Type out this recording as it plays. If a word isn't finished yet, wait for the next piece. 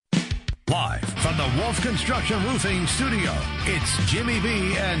Live from the Wolf Construction Roofing Studio, it's Jimmy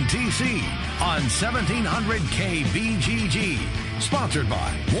B and TC on 1700 KBGG. Sponsored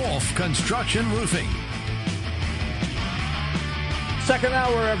by Wolf Construction Roofing. Second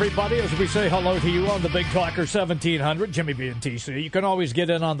hour, everybody, as we say hello to you on the Big Talker 1700, Jimmy B and TC. You can always get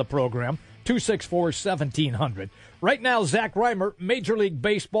in on the program, 264-1700. Right now, Zach Reimer, Major League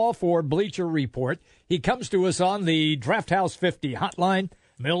Baseball for Bleacher Report. He comes to us on the Draft House 50 hotline,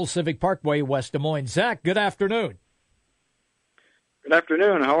 Mills Civic Parkway, West Des Moines. Zach, good afternoon. Good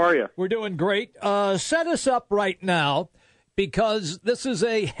afternoon. How are you? We're doing great. Set us up right now, because this is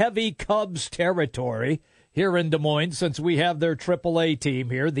a heavy Cubs territory here in Des Moines, since we have their AAA team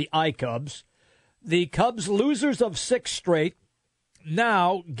here, the iCubs. The Cubs, losers of 6 straight,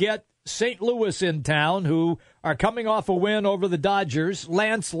 now get St. Louis in town, who are coming off a win over the Dodgers.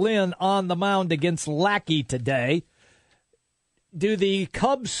 Lance Lynn on the mound against Lackey today. Do the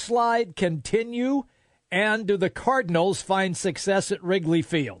Cubs slide continue, and do the Cardinals find success at Wrigley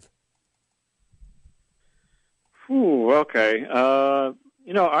Field? Ooh, okay. I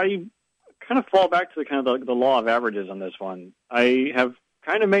kind of fall back to the law of averages on this one. I have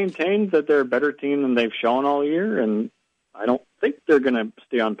kind of maintained that they're a better team than they've shown all year, and I don't think they're going to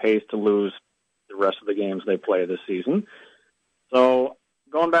stay on pace to lose the rest of the games they play this season. So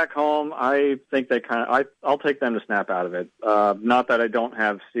going back home, I think I'll take them to snap out of it. Not that I don't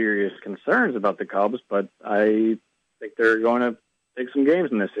have serious concerns about the Cubs, but I think they're going to take some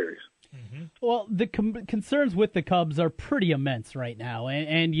games in this series. Mm-hmm. Well, the concerns with the Cubs are pretty immense right now,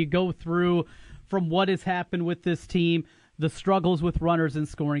 and you go through from what has happened with this team, the struggles with runners in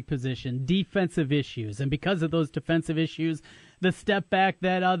scoring position, defensive issues, and because of those defensive issues, the step back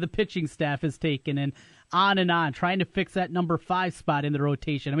that the pitching staff has taken, and on, trying to fix that number 5 spot in the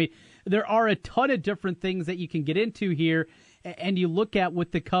rotation. I mean, there are a ton of different things that you can get into here, and you look at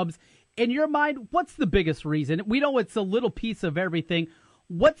with the Cubs. In your mind, what's the biggest reason? We know it's a little piece of everything.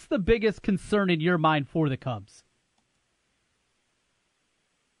 What's the biggest concern in your mind for the Cubs?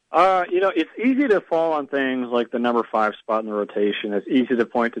 It's easy to fall on things like the number 5 spot in the rotation. It's easy to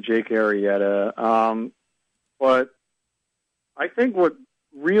point to Jake Arrieta. But I think what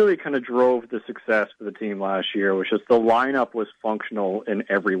really kind of drove the success for the team last year was just the lineup was functional in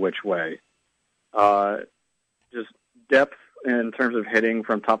every which way. Just depth in terms of hitting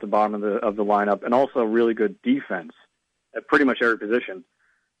from top to bottom of the lineup, and also really good defense at pretty much every position.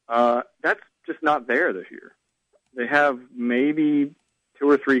 That's just not there this year. They have maybe 2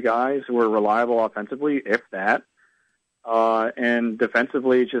 or 3 guys who are reliable offensively, if that. And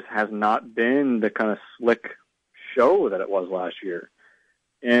defensively, it just has not been the kind of slick show that it was last year.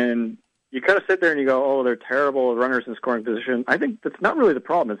 And you kind of sit there and you go, oh, they're terrible runners in scoring position. I think that's not really the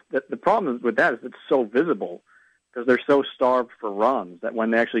problem. The problem with that is it's so visible because they're so starved for runs that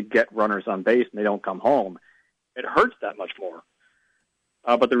when they actually get runners on base and they don't come home, it hurts that much more.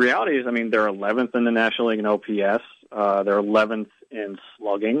 But the reality is, they're 11th in the National League in OPS. They're 11th in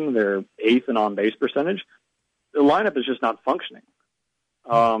slugging. They're 8th in on-base percentage. The lineup is just not functioning.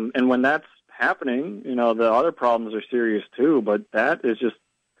 And when that's happening, the other problems are serious too, but that's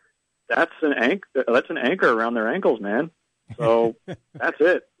an anchor around their ankles, man. So that's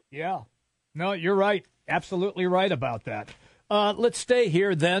it. Yeah. No, you're right. Absolutely right about that. Let's stay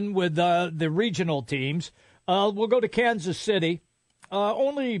here then with the regional teams. We'll go to Kansas City.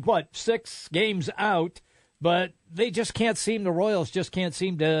 Only, 6 games out, but the Royals just can't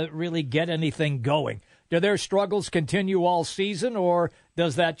seem to really get anything going. Do their struggles continue all season, or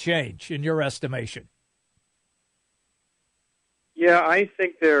does that change in your estimation? Yeah, I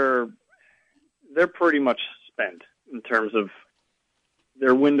think they're pretty much spent in terms of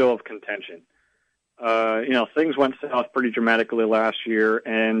their window of contention. Things went south pretty dramatically last year,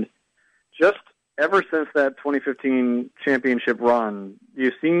 and just ever since that 2015 championship run,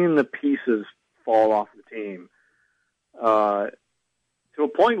 you've seen the pieces fall off the team to a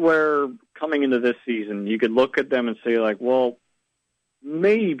point where coming into this season, you could look at them and say, well,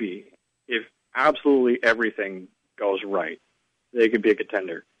 maybe if absolutely everything goes right, they could be a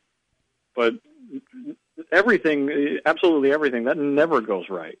contender. But absolutely everything, that never goes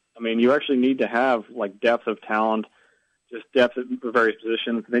right. You actually need to have depth of talent, just depth at various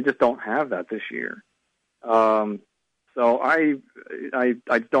positions. They just don't have that this year. So I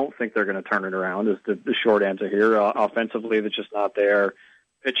don't think they're going to turn it around is the short answer here. Offensively, that's just not there.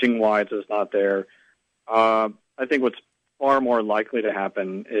 Pitching-wise, it's not there. I think what's far more likely to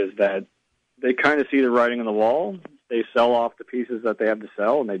happen is that they kind of see the writing on the wall. They sell off the pieces that they have to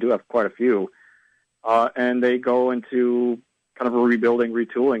sell, and they do have quite a few. And they go into kind of a rebuilding,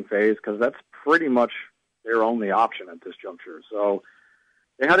 retooling phase because that's pretty much their only option at this juncture. So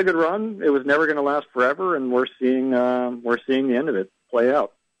they had a good run. It was never going to last forever, and we're seeing the end of it play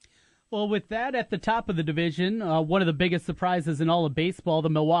out. Well, with that at the top of the division, one of the biggest surprises in all of baseball, the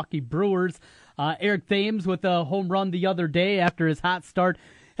Milwaukee Brewers. Eric Thames with a home run the other day after his hot start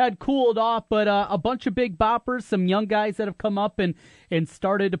had cooled off, but a bunch of big boppers, some young guys that have come up and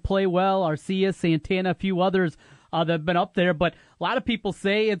started to play well, Arcia, Santana, a few others that have been up there. But a lot of people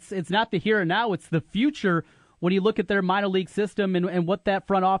say it's not the here and now, it's the future when you look at their minor league system and what that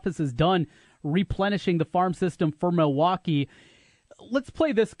front office has done, replenishing the farm system for Milwaukee. Let's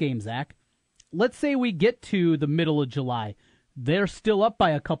play this game, Zach. Let's say we get to the middle of July. They're still up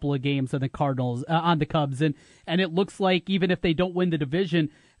by a couple of games on the Cardinals, on the Cubs, and it looks like even if they don't win the division,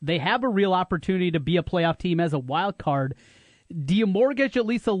 they have a real opportunity to be a playoff team as a wild card. Do you mortgage at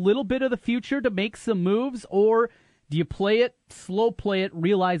least a little bit of the future to make some moves, or do you play it, slow play it,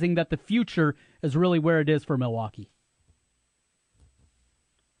 realizing that the future is really where it is for Milwaukee?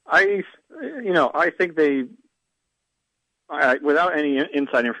 I think they. Without any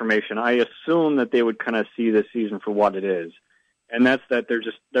inside information, I assume that they would kind of see this season for what it is, and that's that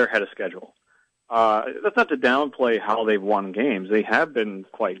they're ahead of schedule. That's not to downplay how they've won games. They have been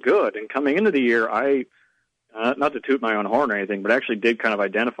quite good, and coming into the year, I not to toot my own horn or anything, but I actually did kind of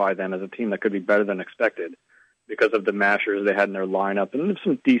identify them as a team that could be better than expected because of the mashers they had in their lineup and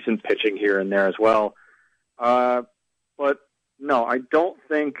some decent pitching here and there as well. But no, I don't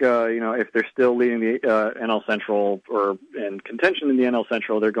think, if they're still leading the NL Central or in contention in the NL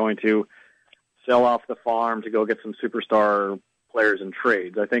Central, they're going to sell off the farm to go get some superstar players in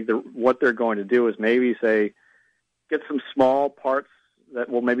trades. I think what they're going to do is maybe say, get some small parts that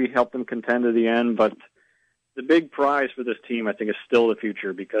will maybe help them contend to the end. But the big prize for this team, I think, is still the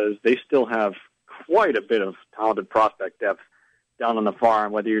future because they still have quite a bit of talented prospect depth down on the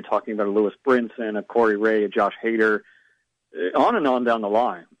farm, whether you're talking about a Lewis Brinson, a Corey Ray, a Josh Hader, on and on down the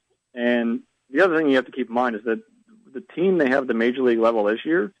line. And the other thing you have to keep in mind is that the team they have at the major league level this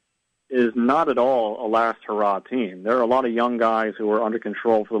year is not at all a last hurrah team. There are a lot of young guys who are under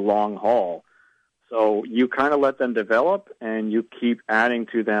control for the long haul. So you kind of let them develop and you keep adding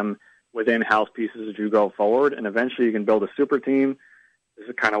to them with in-house pieces as you go forward. And eventually you can build a super team. This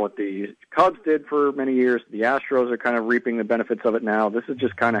is kind of what the Cubs did for many years. The Astros are kind of reaping the benefits of it now. This is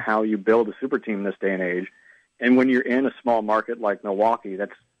just kind of how you build a super team in this day and age. And when you're in a small market like Milwaukee,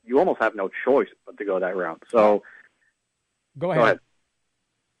 you almost have no choice but to go that route. So, go ahead.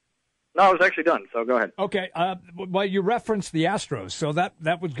 No, I was actually done, so go ahead. Okay. Well, you referenced the Astros, so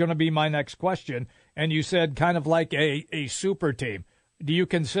that was going to be my next question. And you said kind of like a super team. Do you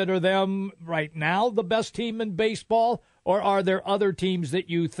consider them right now the best team in baseball, or are there other teams that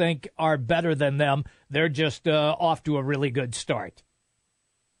you think are better than them? They're just off to a really good start.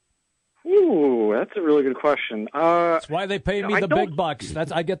 Ooh, that's a really good question. That's why they pay me the big bucks.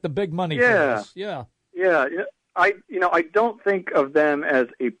 I get the big money for this. Yeah. Yeah. I don't think of them as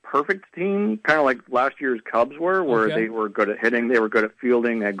a perfect team, kind of like last year's Cubs were, where they were good at hitting, they were good at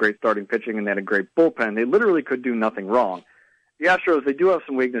fielding, they had great starting pitching, and they had a great bullpen. They literally could do nothing wrong. The Astros, they do have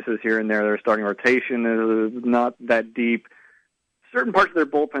some weaknesses here and there. Their starting rotation is not that deep. Certain parts of their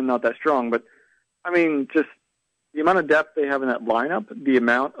bullpen not that strong, but I mean, just the amount of depth they have in that lineup, the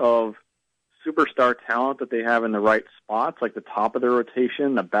amount of superstar talent that they have in the right spots, like the top of their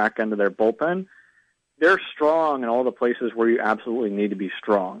rotation, the back end of their bullpen, they're strong in all the places where you absolutely need to be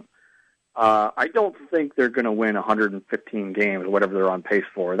strong. I don't think they're going to win 115 games, whatever they're on pace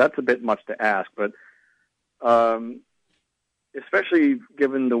for. That's a bit much to ask, but especially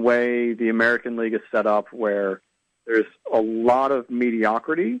given the way the American League is set up, where there's a lot of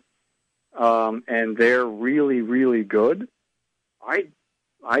mediocrity, and they're really, really good. I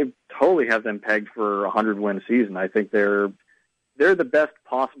totally have them pegged for a 100-win season. I think they're the best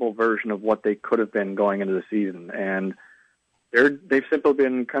possible version of what they could have been going into the season, and they've simply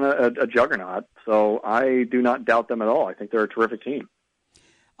been kind of a juggernaut. So I do not doubt them at all. I think they're a terrific team.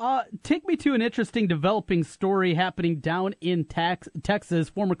 Take me to an interesting developing story happening down in Texas.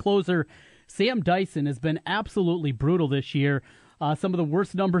 Former closer Sam Dyson has been absolutely brutal this year. Some of the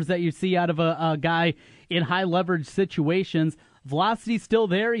worst numbers that you see out of a guy in high leverage situations. Velocity's still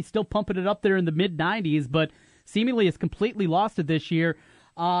there. He's still pumping it up there in the mid-90s, but seemingly has completely lost it this year.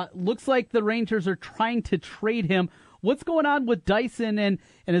 Looks like the Rangers are trying to trade him. What's going on with Dyson, and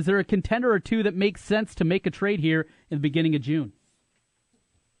is there a contender or two that makes sense to make a trade here in the beginning of June?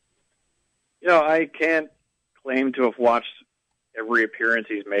 I can't claim to have watched every appearance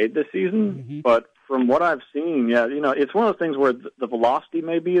he's made this season, but from what I've seen, it's one of those things where the velocity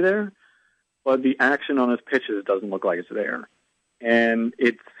may be there, but the action on his pitches doesn't look like it's there. And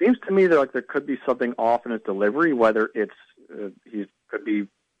it seems to me that there could be something off in his delivery, whether it's he's could be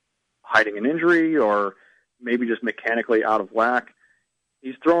hiding an injury or maybe just mechanically out of whack.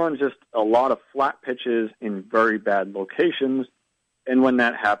 He's throwing just a lot of flat pitches in very bad locations, and when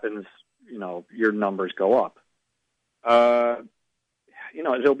that happens, your numbers go up.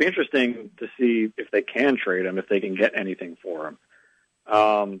 It'll be interesting to see if they can trade him, if they can get anything for him.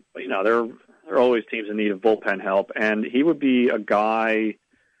 But there are always teams in need of bullpen help, and he would be a guy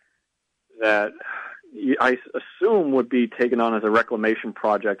that I assume would be taken on as a reclamation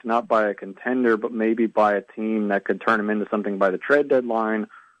project, not by a contender, but maybe by a team that could turn him into something by the trade deadline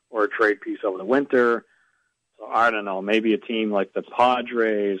or a trade piece over the winter. So I don't know, maybe a team like the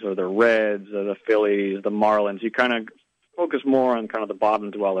Padres or the Reds or the Phillies, the Marlins. You kind of focus more on kind of the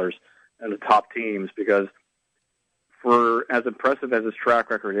bottom dwellers and the top teams, because for as impressive as his track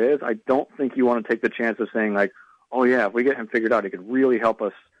record is, I don't think you want to take the chance of saying like, oh yeah, if we get him figured out, he could really help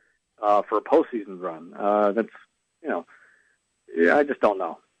us for a postseason run. I just don't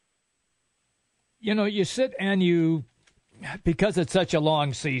know. You sit and because it's such a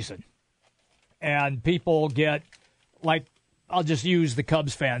long season, and people get, like, I'll just use the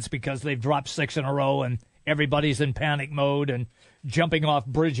Cubs fans because they've dropped 6 in a row and everybody's in panic mode and jumping off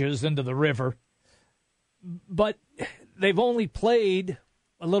bridges into the river. But they've only played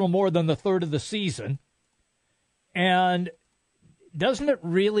a little more than the third of the season. And doesn't it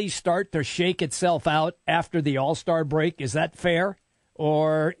really start to shake itself out after the All-Star break? Is that fair?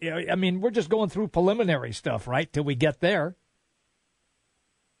 Or, we're just going through preliminary stuff, right, till we get there.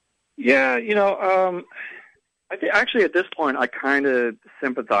 Yeah, I think actually at this point I kind of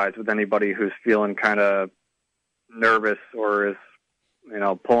sympathize with anybody who's feeling kind of nervous or is,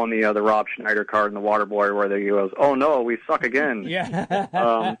 pulling the Rob Schneider card in the water boy where they goes, oh no, we suck again.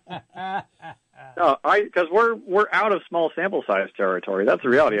 Yeah. No, because we're out of small sample size territory. That's the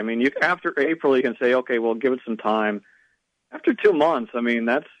reality. After April, you can say, okay, we'll give it some time. After 2 months,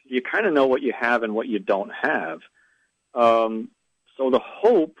 you kind of know what you have and what you don't have. So the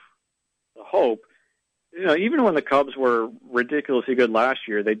hope, even when the Cubs were ridiculously good last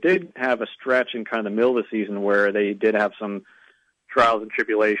year, they did have a stretch in kind of the middle of the season where they did have some trials and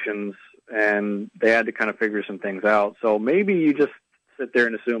tribulations, and they had to kind of figure some things out. So maybe you just sit there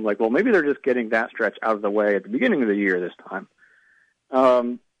and assume, like, well, maybe they're just getting that stretch out of the way at the beginning of the year this time.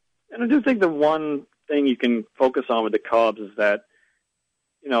 And I do think the one thing you can focus on with the Cubs is that,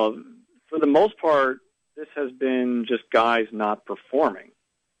 for the most part, this has been just guys not performing.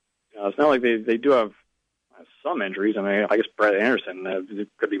 It's not like they do have some injuries. I guess Brett Anderson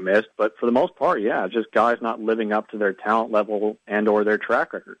could be missed, but for the most part, yeah, just guys not living up to their talent level and or their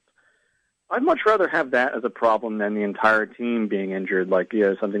track records. I'd much rather have that as a problem than the entire team being injured, like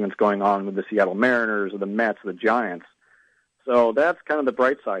something that's going on with the Seattle Mariners or the Mets or the Giants. So that's kind of the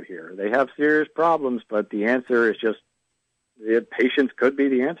bright side here. They have serious problems, but the answer is just patience could be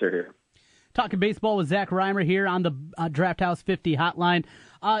the answer here. Talking baseball with Zach Reimer here on the Draft House 50 hotline.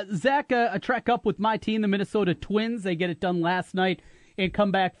 Zach, a trek up with my team, the Minnesota Twins. They get it done last night in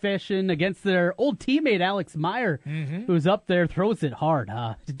comeback fashion against their old teammate Alex Meyer, who's up there, throws it hard.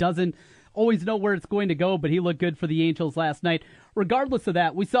 Doesn't always know where it's going to go, but he looked good for the Angels last night. Regardless of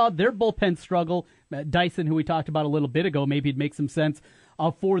that, we saw their bullpen struggle. Dyson, who we talked about a little bit ago, maybe it'd make some sense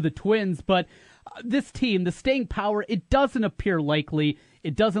for the Twins. But this team, the staying power, it doesn't appear likely.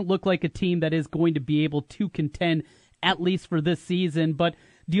 It doesn't look like a team that is going to be able to contend, at least for this season. But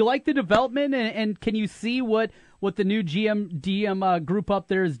do you like the development, and can you see what the new DM group up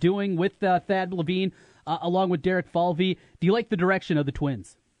there is doing with Thad Levine along with Derek Falvey? Do you like the direction of the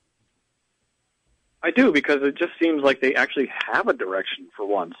Twins? I do, because it just seems like they actually have a direction for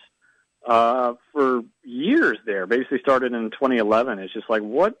once. For years there, basically started in 2011, it's just like,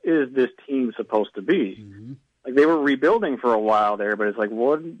 what is this team supposed to be? Mm-hmm. Like, they were rebuilding for a while there, but it's like,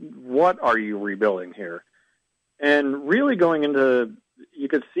 what are you rebuilding here? And really going into, you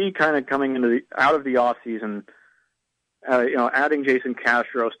could see kind of coming out of the off season, adding Jason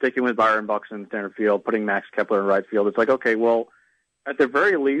Castro, sticking with Byron Buxton in center field, putting Max Kepler in right field. It's like, okay, well, at the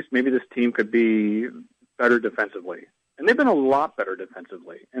very least, maybe this team could be better defensively. And they've been a lot better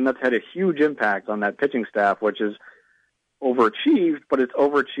defensively. And that's had a huge impact on that pitching staff, which is overachieved, but it's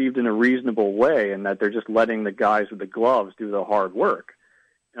overachieved in a reasonable way, in that they're just letting the guys with the gloves do the hard work.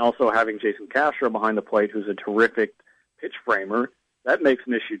 And also having Jason Castro behind the plate, who's a terrific pitch framer, that makes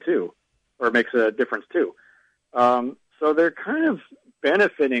an issue too, or makes a difference too. So they're kind of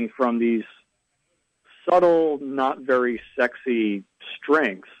benefiting from these subtle, not very sexy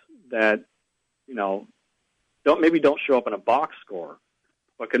strengths that, don't show up in a box score,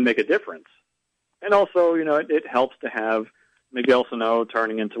 but can make a difference. And also, it helps to have Miguel Sano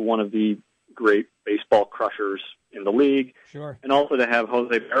turning into one of the great baseball crushers in the league. Sure. And also to have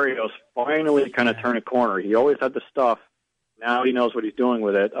Jose Berrios finally kind of turn a corner. He always had the stuff. Now he knows what he's doing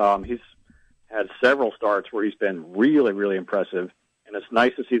with it. He's had several starts where he's been really, really impressive. And it's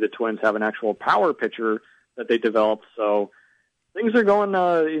nice to see the Twins have an actual power pitcher that they developed. So things are going,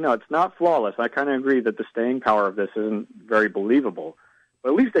 it's not flawless. I kind of agree that the staying power of this isn't very believable. But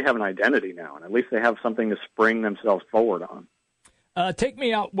at least they have an identity now, and at least they have something to spring themselves forward on. Take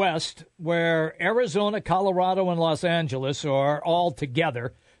me out west, where Arizona, Colorado, and Los Angeles are all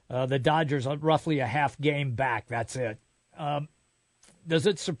together. The Dodgers are roughly a half game back. That's it. Does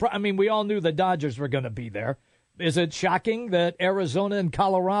it surprise? I mean, we all knew the Dodgers were going to be there. Is it shocking that Arizona and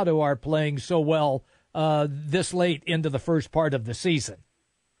Colorado are playing so well this late into the first part of the season?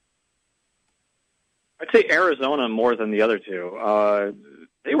 I'd say Arizona more than the other two.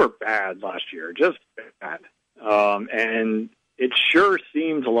 They were bad last year, just bad. And it sure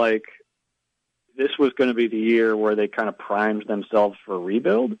seemed like this was going to be the year where they kind of primed themselves for a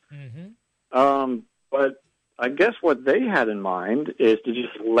rebuild. Mm-hmm. But I guess what they had in mind is to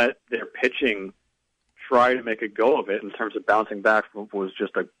just let their pitching try to make a go of it in terms of bouncing back from what was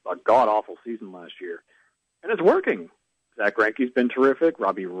just a god-awful season last year. And it's working. Zach Greinke's been terrific.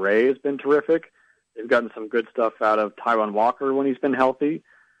 Robbie Ray has been terrific. They've gotten some good stuff out of Taijuan Walker when he's been healthy.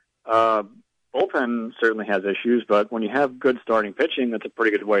 Bullpen certainly has issues, but when you have good starting pitching, that's a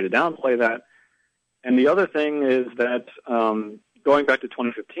pretty good way to downplay that. And the other thing is that going back to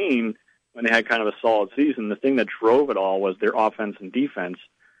 2015, when they had kind of a solid season, the thing that drove it all was their offense and defense.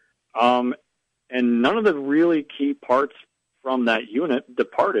 And none of the really key parts from that unit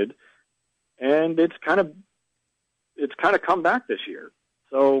departed, and it's kind of come back this year.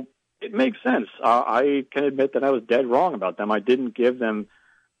 So it makes sense. I can admit that I was dead wrong about them. I didn't give them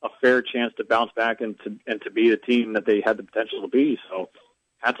a fair chance to bounce back and to be the team that they had the potential to be. So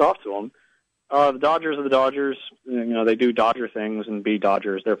hats off to them. The Dodgers are the Dodgers. They do Dodger things and be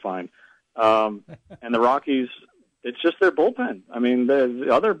Dodgers. They're fine. And the Rockies, it's just their bullpen. I mean, the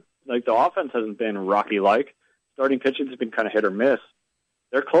other, the offense hasn't been Rocky-like. Starting pitching has been kind of hit or miss.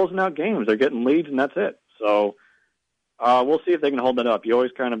 They're closing out games. They're getting leads, and that's it. So we'll see if they can hold that up. You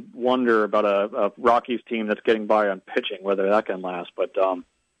always kind of wonder about a Rockies team that's getting by on pitching, whether that can last. But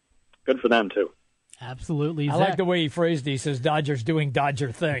good for them, too. Absolutely. I like the way he phrased it. He says Dodgers doing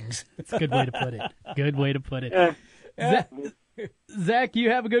Dodger things. It's a good way to put it. Good way to put it. Zach, you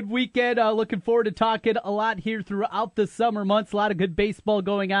have a good weekend. Looking forward to talking a lot here throughout the summer months. A lot of good baseball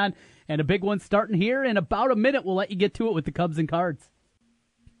going on, and a big one starting here in about a minute. We'll let you get to it with the Cubs and Cards.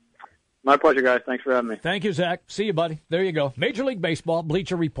 My pleasure, guys. Thanks for having me. Thank you, Zach. See you, buddy. There you go. Major League Baseball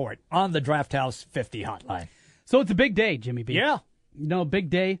Bleacher Report on the Draft House 50 hotline. So it's a big day, Jimmy B. Yeah. Big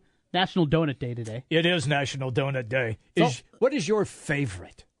day. National Donut Day today. It is National Donut Day. What is your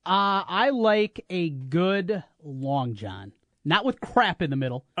favorite? I like a good Long John. Not with crap in the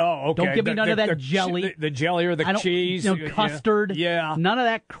middle. Oh, okay. Don't give me none of that jelly. The jelly or the cheese. Custard. Yeah. None of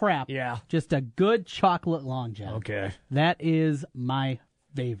that crap. Yeah. Just a good chocolate Long John. Okay. That is my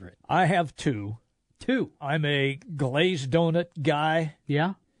favorite. I have two. I'm a glazed donut guy.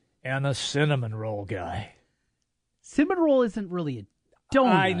 Yeah. And a cinnamon roll guy. Cinnamon roll isn't really a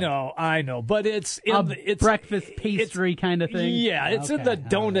donut. I know, but it's breakfast pastry kind of thing. Yeah, it's in the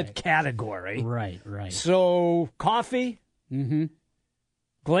donut category. Right. So coffee,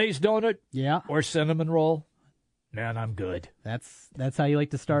 glazed donut, or cinnamon roll. Man, I'm good. That's how you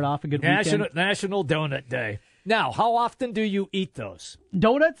like to start off a good weekend. National Donut Day. Now, how often do you eat those?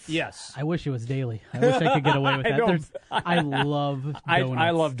 Donuts? Yes. I wish it was daily. I wish I could get away with that. I love donuts. I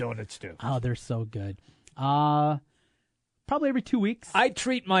love donuts, too. Oh, they're so good. Probably every 2 weeks. I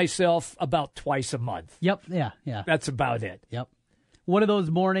treat myself about twice a month. Yep, yeah. That's about it. Yep. One of those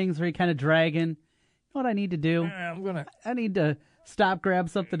mornings where you're kind of dragging. You know what I need to do? I need to stop, grab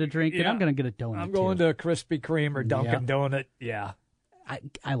something to drink, and I'm going to get a donut, I'm going to Krispy Kreme or Dunkin' Donut. Yeah.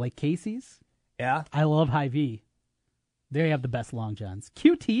 I like Casey's. Yeah. I love Hy-Vee. They have the best Long Johns.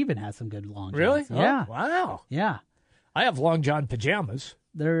 QT even has some good Long Johns. Really? Yeah. Oh, wow. Yeah. I have Long John pajamas.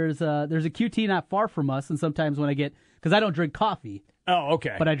 There's a QT not far from us, and sometimes when I get, because I don't drink coffee. Oh,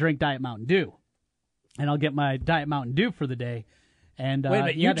 okay. But I drink Diet Mountain Dew, and I'll get my Diet Mountain Dew for the day. And wait a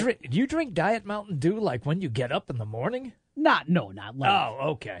minute, you drink Diet Mountain Dew like when you get up in the morning? Not like. Oh,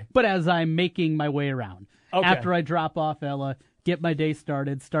 okay. But as I'm making my way around, after I drop off Ella, get my day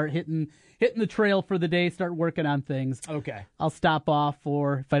started, start hitting the trail for the day, start working on things. Okay. I'll stop off,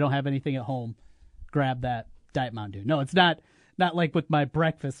 or if I don't have anything at home, grab that Diet Mountain Dew. No, it's not like with my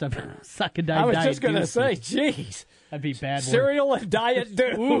breakfast. I'm sucking Diet. I was just going to say, geez. That'd be bad. Cereal and Diet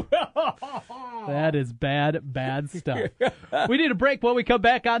Dew. That is bad stuff. We need a break. When we come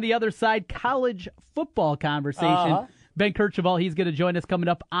back on the other side, college football conversation. Ben Kercheval, he's going to join us coming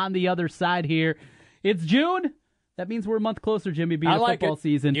up on the other side here. It's June. That means we're a month closer, Jimmy B, to football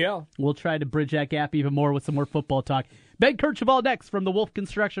season. Yeah. We'll try to bridge that gap even more with some more football talk. Ben Kercheval next from the Wolf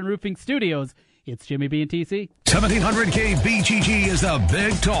Construction Roofing Studios. It's Jimmy B and TC. 1700 KBGG is the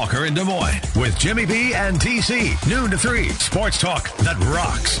big talker in Des Moines with Jimmy B and TC. Noon to 3. Sports talk that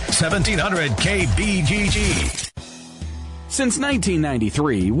rocks. 1700 KBGG. Since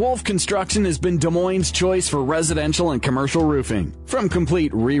 1993, Wolf Construction has been Des Moines' choice for residential and commercial roofing. From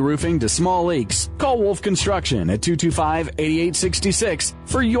complete re-roofing to small leaks, call Wolf Construction at 225-8866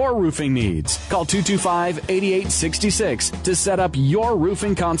 for your roofing needs. Call 225-8866 to set up your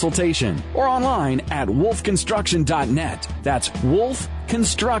roofing consultation or online at wolfconstruction.net. That's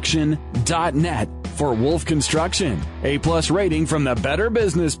wolfconstruction.net for Wolf Construction. A+ rating from the Better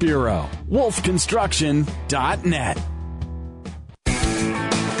Business Bureau. wolfconstruction.net.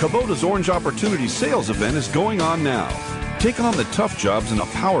 Kubota's Orange Opportunity Sales Event is going on now. Take on the tough jobs in a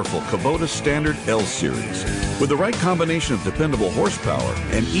powerful Kubota Standard L Series. With the right combination of dependable horsepower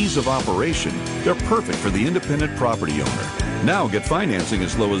and ease of operation, they're perfect for the independent property owner. Now get financing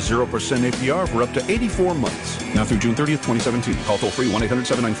as low as 0% APR for up to 84 months. Now through June 30th, 2017. Call toll-free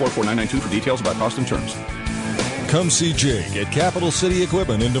 1-800-794-4992 for details about cost and terms. Come see Jake at Capital City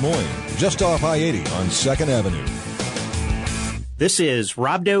Equipment in Des Moines, just off I-80 on 2nd Avenue. This is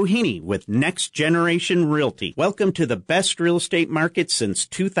Rob Doheny with Next Generation Realty. Welcome to the best real estate market since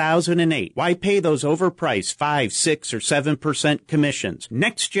 2008. Why pay those overpriced 5, 6, or 7% commissions?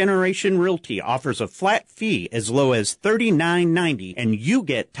 Next Generation Realty offers a flat fee as low as $39.90, and you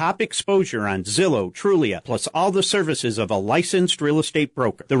get top exposure on Zillow, Trulia, plus all the services of a licensed real estate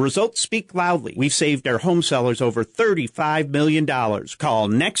broker. The results speak loudly. We've saved our home sellers over $35 million. Call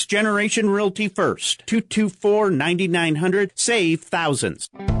Next Generation Realty first. 224-9900. Save thousands.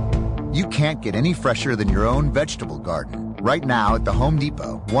 You can't get any fresher than your own vegetable garden. Right now at the Home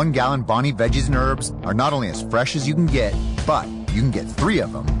Depot, 1 gallon Bonnie veggies and herbs are not only as fresh as you can get, but you can get 3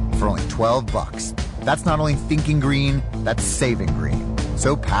 of them for only $12. That's not only thinking green, that's saving green.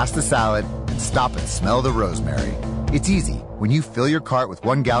 So pass the salad and stop and smell the rosemary. It's easy when you fill your cart with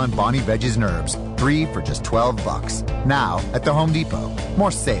 1 gallon Bonnie veggies and herbs, 3 for just $12. Now at the Home Depot,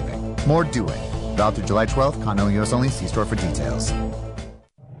 more saving, more doing. Valid through July 12th, Continental U.S. only. See store for details.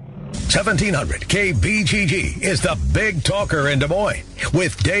 1700 KBGG is the big talker in Des Moines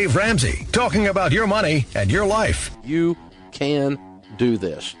with Dave Ramsey talking about your money and your life. You can do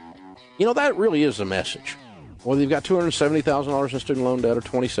this. You know, that really is the message. Whether you've got $270,000 in student loan debt or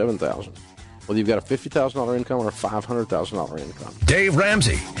 $27,000, whether you've got a $50,000 income or a $500,000 income. Dave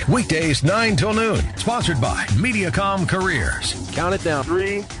Ramsey, weekdays 9 till noon. Sponsored by Mediacom Careers. Count it down.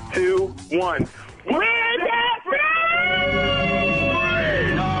 3, 2, 1.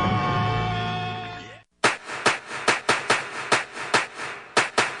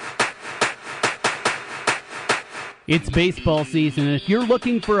 It's baseball season, and if you're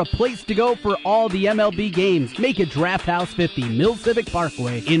looking for a place to go for all the MLB games, make it Draft House 50, Mill Civic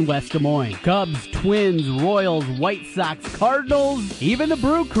Parkway in West Des Moines. Cubs, Twins, Royals, White Sox, Cardinals, even the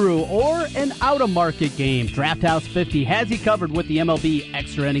Brew Crew, or an out-of-market game. Draft House 50 has you covered with the MLB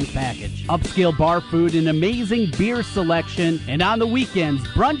Extra Innings package. Upscale bar food, an amazing beer selection, and on the weekends,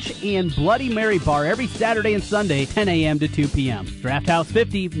 brunch and Bloody Mary bar every Saturday and Sunday, 10 a.m. to 2 p.m. Draft House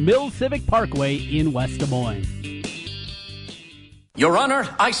 50, Mill Civic Parkway in West Des Moines. Your Honor,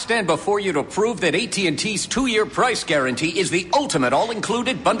 I stand before you to prove that AT&T's 2-year price guarantee is the ultimate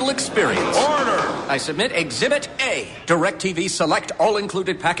all-included bundle experience. Order! I submit Exhibit A, DirecTV Select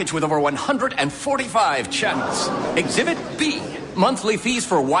all-included package with over 145 channels. Exhibit B, monthly fees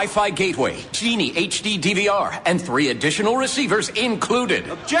for Wi-Fi gateway, Genie HD DVR, and 3 additional receivers included.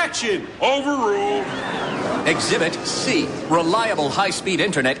 Objection! Overruled. Exhibit C, reliable high-speed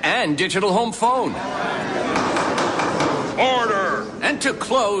internet and digital home phone. Order! And to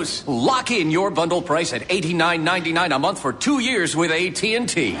close, lock in your bundle price at $89.99 a month for 2 years with AT&T. The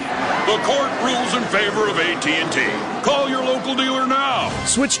court rules in favor of AT&T. Call your local dealer now.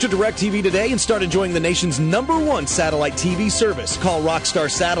 Switch to DirecTV today and start enjoying the nation's #1 satellite TV service. Call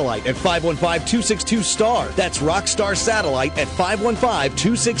Rockstar Satellite at 515-262-STAR. That's Rockstar Satellite at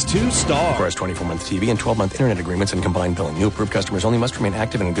 515-262-STAR. Requires 24-month TV and 12-month internet agreements and combined billing. New approved customers only must remain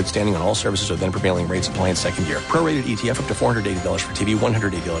active and in good standing on all services or then prevailing rates apply in second year. Prorated ETF up to $480 for TV,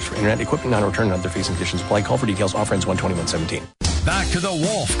 $180 for internet, equipment non-return, and other fees and conditions apply. Call for details. Offer ends 1/21/17. Back to the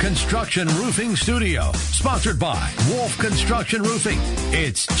Wolf Construction Roofing Studio. Sponsored by Wolf Construction Roofing.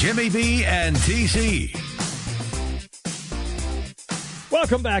 It's Jimmy B and TC.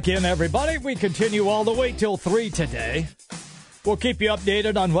 Welcome back in, everybody. We continue all the way till 3 today. We'll keep you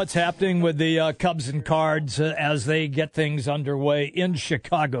updated on what's happening with the Cubs and Cards as they get things underway in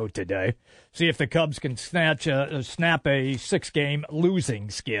Chicago today. See if the Cubs can snap a 6-game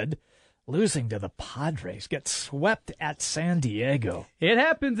losing skid. Losing to the Padres, get swept at San Diego. It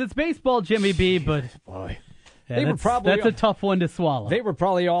happens. It's baseball, Jimmy B, but boy. Yeah, that's a tough one to swallow. They were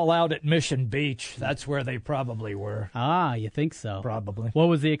probably all out at Mission Beach. That's where they probably were. Ah, you think so? Probably. What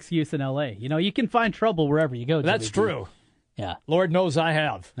was the excuse in L.A.? You know, you can find trouble wherever you go. That's true. Yeah. Lord knows I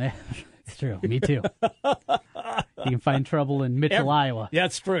have. It's true. Me too. You can find trouble in Mitchell, Iowa. Yeah,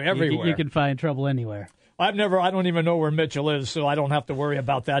 that's true. Everywhere. You can find trouble anywhere. I don't even know where Mitchell is, so I don't have to worry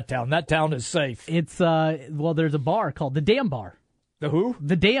about that town. That town is safe. It's, there's a bar called the Dam Bar. The who?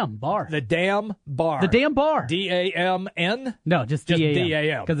 The Dam Bar. The Dam Bar. The Dam Bar. D-A-M-N? No, just D-A-M.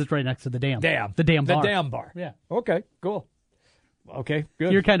 D-A-M. Because it's right next to the dam. Dam. The Dam Bar. The Dam Bar. Yeah. Okay, cool. Okay,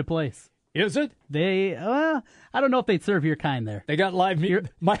 good. Your kind of place. Is it? I don't know if they'd serve your kind there. They got live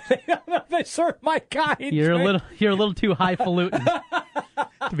music. They serve my kind. You're a little too highfalutin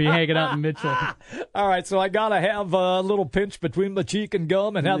to be hanging out in Mitchell. All right, so I gotta have a little pinch between the cheek and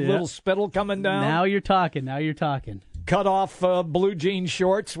gum and have a little spittle coming down. Now you're talking. Cut off blue jean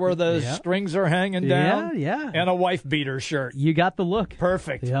shorts where the strings are hanging down. Yeah. And a wife beater shirt. You got the look.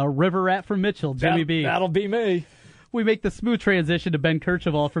 Perfect. Yeah, River Rat from Mitchell, Jimmy B. That'll be me. We make the smooth transition to Ben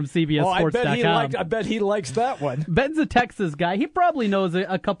Kercheval from CBSSports.com. I bet he likes that one. Ben's a Texas guy. He probably knows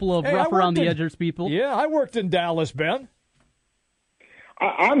a couple of rough around the edges people. Yeah, I worked in Dallas, Ben.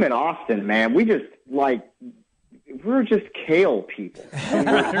 I'm in Austin, man. We're just kale people. And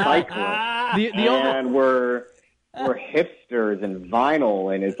we're cyclists. And we're hipsters and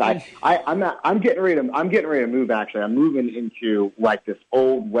vinyl, and it's I'm getting ready to move. Actually, I'm moving into like this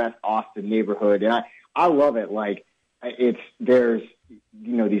old West Austin neighborhood, and I love it. Like there's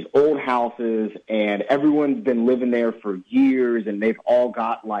these old houses, and everyone's been living there for years, and they've all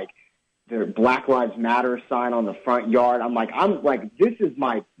got like their Black Lives Matter sign on the front yard. I'm like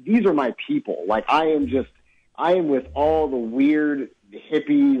these are my people. Like I am with all the weird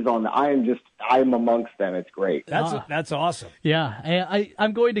hippies I am amongst them. It's great. That's awesome. Yeah.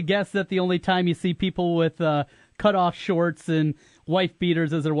 I'm going to guess that the only time you see people with cut off shorts and wife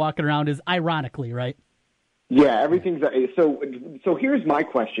beaters as they're walking around is ironically, right? Yeah, everything's so here's my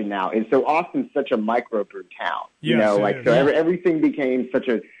question now. Is so Austin's such a microbrew town. Yes, everything became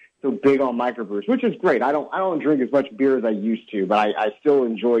so big on microbrews, which is great. I don't drink as much beer as I used to, but I still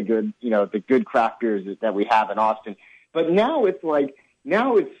enjoy good, the good craft beers that we have in Austin. But now it's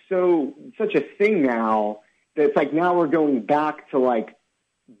such a thing now that it's like now we're going back to like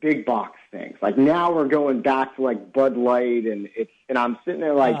big box things. Like now we're going back to like Bud Light, and I'm sitting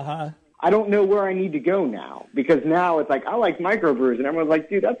there like I don't know where I need to go now, because now it's like I like microbrews, and everyone's like,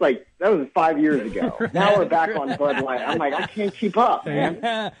 dude, that was 5 years ago. Now we're back on Bud Light. I'm like, I can't keep up,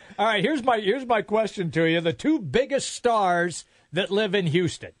 man. All right, here's my question to you: the two biggest stars that live in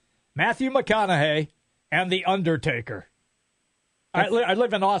Houston, Matthew McConaughey and The Undertaker. I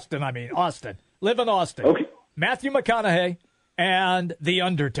live in Austin. Austin. Live in Austin. Okay. Matthew McConaughey and The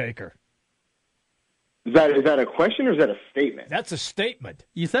Undertaker. Is that a question or is that a statement? That's a statement.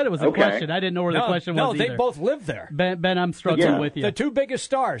 You said it was a question. I didn't know where the question was either. No, they both live there. Ben, I'm struggling with you. The two biggest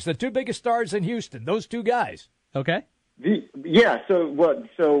stars in Houston, those two guys. Okay.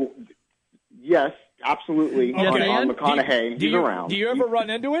 So yes, absolutely. On McConaughey, he's around. Do you ever run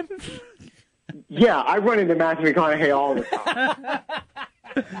into him? Yeah, I run into Matthew McConaughey all the time.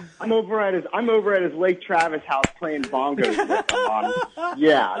 I'm over at his Lake Travis house playing bongos with him.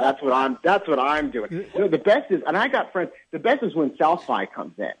 Yeah, that's what I'm doing. The best is, and I got friends. The best is when South by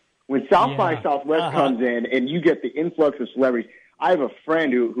comes in. When South by Southwest comes in, and you get the influx of celebrities. I have a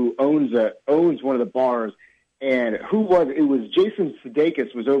friend who owns one of the bars, and it was Jason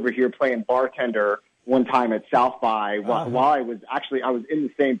Sudeikis was over here playing bartender one time at South by while I was in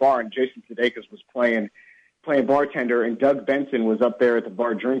the same bar, and Jason Sudeikis was playing bartender, and Doug Benson was up there at the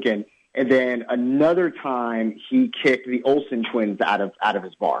bar drinking. And then another time he kicked the Olsen twins out of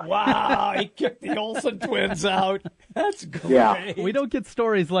his bar. Wow, he kicked the Olsen twins out. That's great. Yeah. We don't get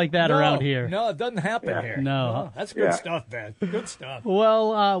stories like that around here. No, it doesn't happen here. No. That's good stuff, man. Good stuff.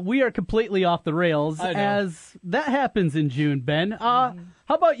 Well, we are completely off the rails as that happens in June, Ben. How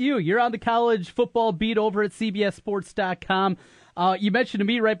about you? You're on the college football beat over at CBSSports.com. You mentioned to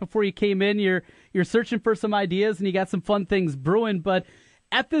me right before you came in, you're searching for some ideas and you got some fun things brewing, but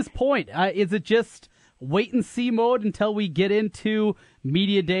at this point, is it just wait and see mode until we get into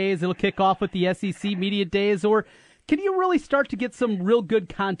media days? It'll kick off with the SEC media days, or can you really start to get some real good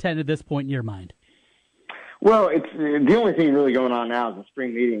content at this point in your mind? Well, it's the only thing really going on now is the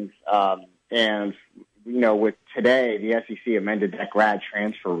spring meetings, and with today the SEC amended that grad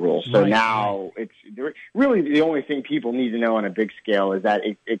transfer rule. So now it's really the only thing people need to know on a big scale is that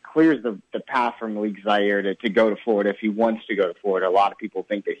it clears the path from Malik Zaire to go to Florida if he wants to go to Florida. A lot of people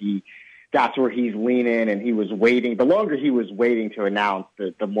think that that's where he's leaning, and he was waiting. The longer he was waiting to announce,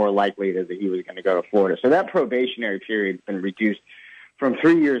 the more likely it is that he was going to go to Florida. So that probationary period has been reduced from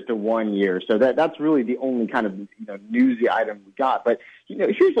 3 years to 1 year. So that's really the only kind of newsy item we got. But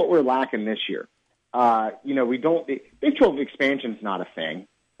here's what we're lacking this year. Big 12 expansion's not a thing,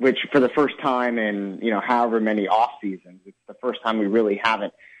 which for the first time in however many off seasons, it's the first time we really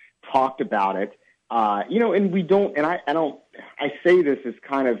haven't talked about it. And we don't. And I say this as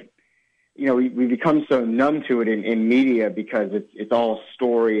kind of. We become so numb to it in media because it's all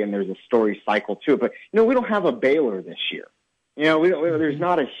story and there's a story cycle to it. But, we don't have a Baylor this year. There's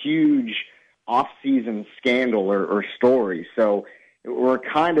not a huge off-season scandal or story. So we're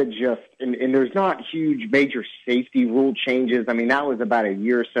kind of just – and there's not huge major safety rule changes. I mean, that was about a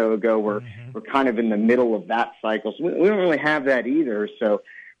year or so ago. We're kind of in the middle of that cycle. So we don't really have that either. So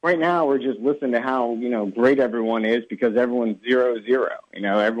 – right now, we're just listening to how, great everyone is because everyone's 0-0.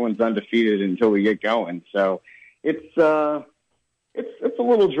 Everyone's undefeated until we get going. So it's a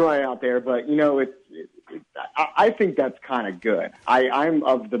little dry out there, but, I think that's kind of good. I'm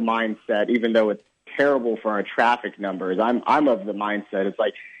of the mindset, even though it's terrible for our traffic numbers, I'm of the mindset. It's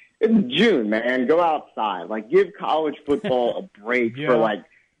like, it's June, man. Go outside. Give college football a break for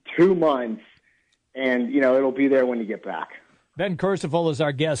 2 months, and, it'll be there when you get back. Ben Kercheval is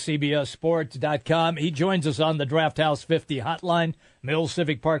our guest, CBSSports.com. He joins us on the Draft House 50 hotline, Mills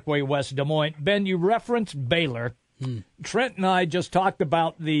Civic Parkway, West Des Moines. Ben, you referenced Baylor. Trent and I just talked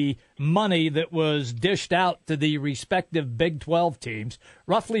about the money that was dished out to the respective Big 12 teams.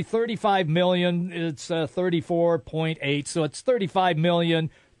 Roughly $35 million. It's 34.8, so it's $35 million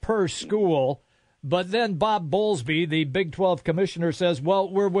per school. But then Bob Bowlesby, the Big 12 commissioner, says, well,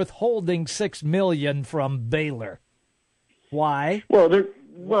 we're withholding $6 million from Baylor. Why? Because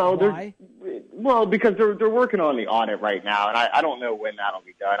they're working on the audit right now, and I don't know when that'll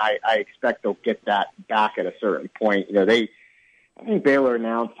be done. I expect they'll get that back at a certain point. I think Baylor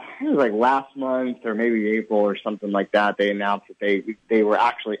announced, it was last month or maybe April or something like that, they announced that they were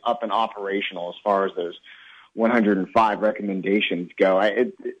actually up and operational as far as those 105 recommendations go.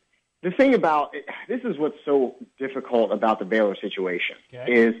 The thing about this is what's so difficult about the Baylor situation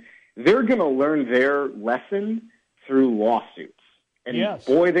is they're going to learn their lesson through lawsuits. And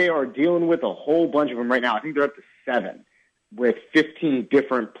boy, they are dealing with a whole bunch of them right now. I think they're up to 7 with 15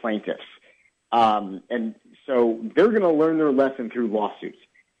 different plaintiffs. And so they're going to learn their lesson through lawsuits.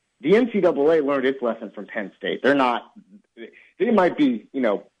 The NCAA learned its lesson from Penn State. They might be,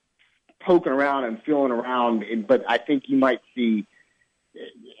 poking around and feeling around, but I think you might see,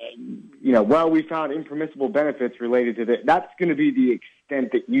 we found impermissible benefits related to this. That's going to be the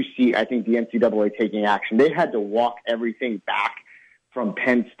extent that you see, I think, the NCAA taking action. They had to walk everything back from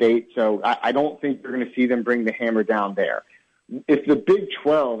Penn State, so I don't think you're going to see them bring the hammer down there. If the Big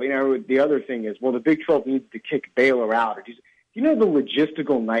 12, the other thing is, the Big 12 needs to kick Baylor out. Or the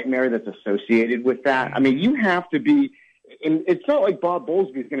logistical nightmare that's associated with that? I mean, you have to be, and it's not like Bob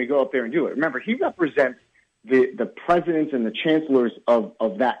Bowlesby is going to go up there and do it. Remember, he represents the presidents and the chancellors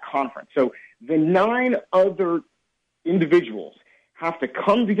of that conference. So the 9 other individuals have to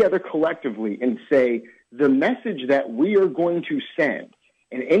come together collectively and say the message that we are going to send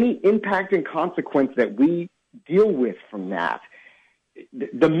and any impact and consequence that we deal with from that,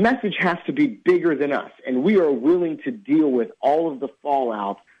 the message has to be bigger than us, and we are willing to deal with all of the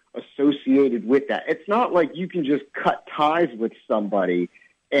fallout associated with that. It's not like you can just cut ties with somebody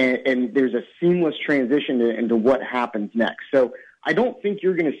and there's a seamless transition into what happens next. So I don't think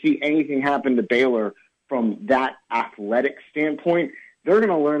you're going to see anything happen to Baylor from that athletic standpoint. They're going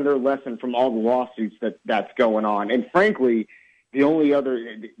to learn their lesson from all the lawsuits that's going on. And frankly, the only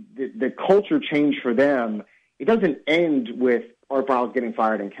other, the culture change for them, it doesn't end with Art Briles getting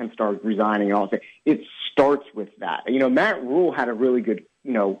fired and Ken Stark resigning and all that. It starts with that. Matt Rule had a really good,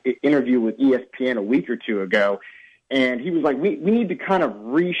 interview with ESPN a week or two ago. And he was like, we need to kind of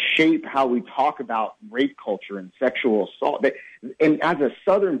reshape how we talk about rape culture and sexual assault. And as a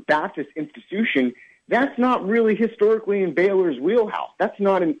Southern Baptist institution, that's not really historically in Baylor's wheelhouse. That's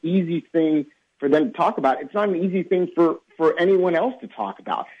not an easy thing for them to talk about. It's not an easy thing for anyone else to talk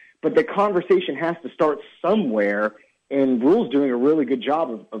about. But the conversation has to start somewhere, and Rule's doing a really good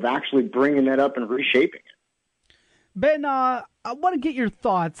job of actually bringing that up and reshaping it. Ben, I want to get your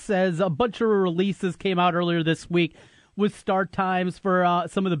thoughts as a bunch of releases came out earlier this week with start times for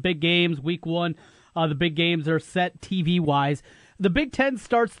some of the big games, week 1 The big games are set TV-wise. The Big Ten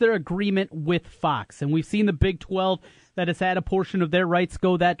starts their agreement with Fox, and we've seen the Big 12 that has had a portion of their rights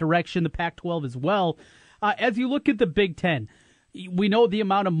go that direction, the Pac-12 as well. As you look at the Big Ten, we know the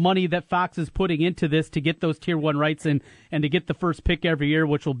amount of money that Fox is putting into this to get those Tier 1 rights and to get the first pick every year,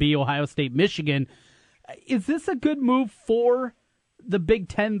 which will be Ohio State, Michigan. Is this a good move for the Big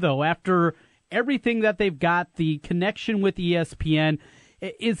Ten, though, after everything that they've got, the connection with ESPN?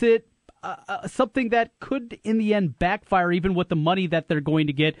 Is it something that could, in the end, backfire even with the money that they're going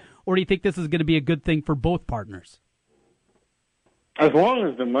to get, or do you think this is going to be a good thing for both partners? As long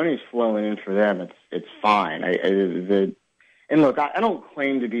as the money's flowing in for them, it's fine. And look, I don't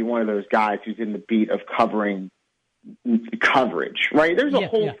claim to be one of those guys who's in the beat of covering coverage, right? There's a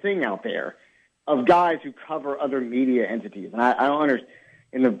whole thing out there of guys who cover other media entities, and I don't understand.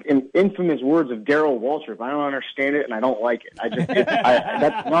 In infamous words of Darrell Waltrip, I don't understand it and I don't like it.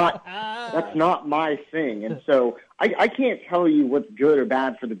 That's not my thing, and so I can't tell you what's good or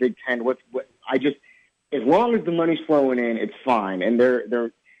bad for the Big Ten. As long as the money's flowing in, it's fine. And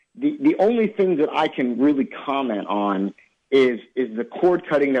the only thing that I can really comment on is the cord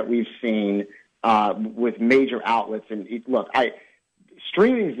cutting that we've seen with major outlets. And look,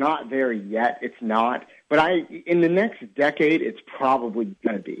 streaming's not there yet. It's not. But in the next decade, it's probably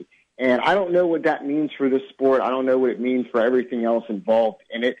going to be. And I don't know what that means for the sport. I don't know what it means for everything else involved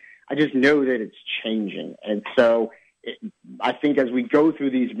in it. I just know that it's changing. And so I think as we go through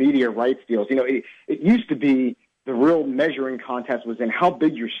these media rights deals, it used to be the real measuring contest was in how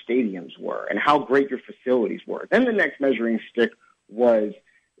big your stadiums were and how great your facilities were. Then the next measuring stick was,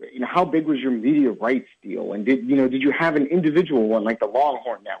 how big was your media rights deal? And did you have an individual one like the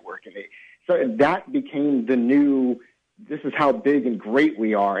Longhorn Network? So that became the new, this is how big and great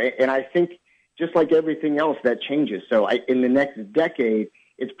we are. And I think just like everything else, that changes. So in the next decade,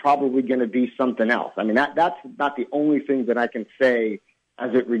 it's probably going to be something else. I mean, that's not the only thing that I can say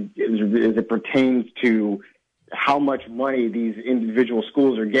as it pertains to how much money these individual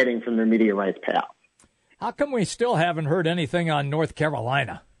schools are getting from their media rights payouts. How come we still haven't heard anything on North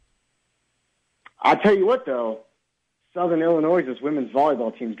Carolina? I'll tell you what, though. Southern Illinois' women's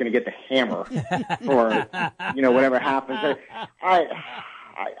volleyball team is going to get the hammer for whatever happens.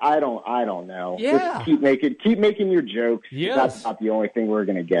 I don't know. Yeah. Just keep making your jokes. Yes. That's not the only thing we're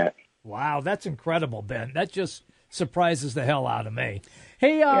going to get. Wow, that's incredible, Ben. That just surprises the hell out of me.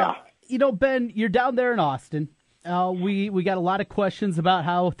 Hey, Ben, you're down there in Austin. We got a lot of questions about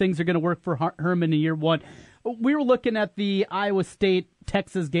how things are going to work for Herman in year one. We were looking at the Iowa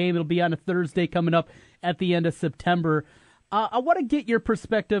State-Texas game. It'll be on a Thursday coming up at the end of September. I want to get your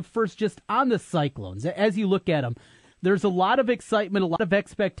perspective first just on the Cyclones. As you look at them, there's a lot of excitement, a lot of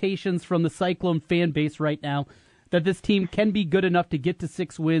expectations from the Cyclone fan base right now that this team can be good enough to get to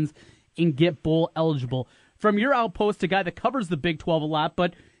 6 wins and get bowl eligible. From your outpost, a guy that covers the Big 12 a lot,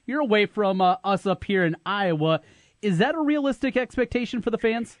 but you're away from us up here in Iowa. Is that a realistic expectation for the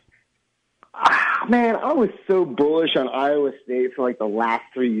fans? Man, I was so bullish on Iowa State for like the last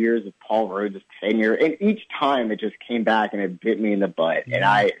 3 years of Paul Rhodes' tenure, and each time it just came back and it bit me in the butt. And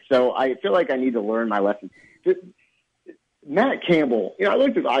I feel like I need to learn my lesson. Matt Campbell, I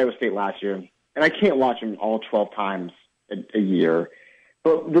looked at Iowa State last year, and I can't watch him all 12 times a year.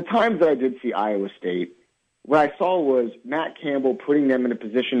 But the times that I did see Iowa State, what I saw was Matt Campbell putting them in a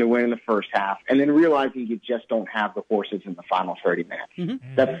position to win in the first half and then realizing you just don't have the horses in the final 30 minutes.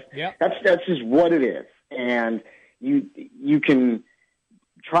 Mm-hmm. That's just what it is. And you can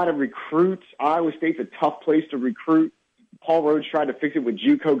try to recruit. Iowa State's a tough place to recruit. Paul Rhodes tried to fix it with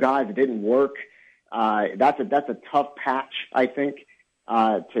JUCO guys. It didn't work. That's a tough patch, I think,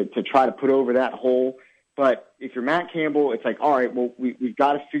 to try to put over that hole. But if you're Matt Campbell, it's like, all right, well, we've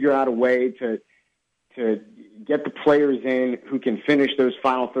got to figure out a way to get the players in who can finish those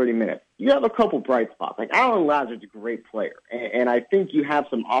final 30 minutes. You have a couple bright spots. Like Alan Lazard's a great player, and I think you have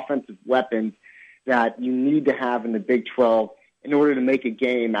some offensive weapons that you need to have in the Big 12 in order to make a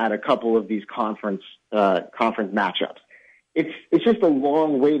game at a couple of these conference matchups. It's just a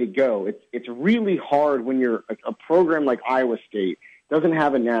long way to go. It's really hard when you're a program like Iowa State doesn't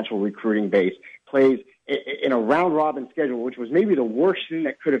have a natural recruiting base, plays in a round-robin schedule, which was maybe the worst thing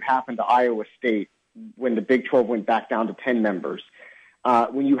that could have happened to Iowa State when the Big 12 went back down to 10 members.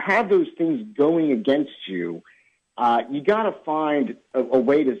 When you have those things going against you, you got to find a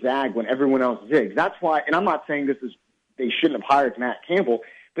way to zag when everyone else zigs. That's why, and I'm not saying they shouldn't have hired Matt Campbell,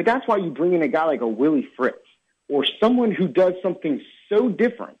 but that's why you bring in a guy like a Willie Fritz or someone who does something so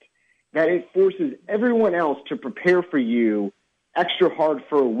different that it forces everyone else to prepare for you extra hard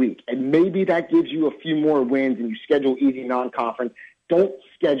for a week. And maybe that gives you a few more wins and you schedule easy non-conference. Don't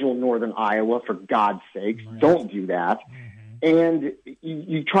schedule Northern Iowa, for God's sakes. Right. Don't do that. And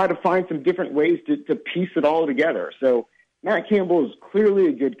you try to find some different ways to piece it all together. So Matt Campbell is clearly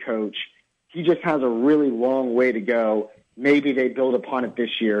a good coach. He just has a really long way to go. Maybe they build upon it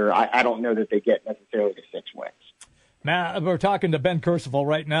this year. I don't know that they get necessarily to 6 wins. Matt, we're talking to Ben Kercheval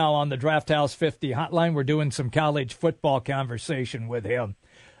right now on the Draft House 50 hotline. We're doing some college football conversation with him.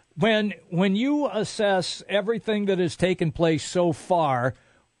 When you assess everything that has taken place so far,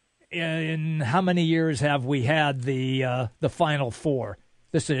 in how many years have we had the Final Four?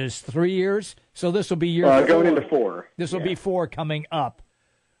 This is 3 years, so this will be year 4. Going into 4. This will be 4 coming up.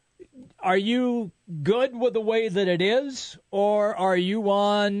 Are you good with the way that it is, or are you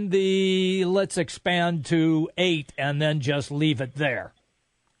on the let's expand to 8 and then just leave it there?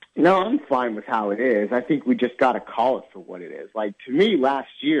 No, I'm fine with how it is. I think we just got to call it for what it is. Like, to me, last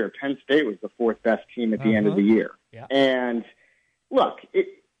year, Penn State was the 4th best team at the end of the year. Yeah. And, look,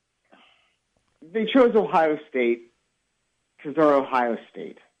 they chose Ohio State because they're Ohio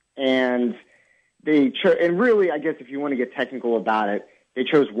State. And and really, I guess if you want to get technical about it, they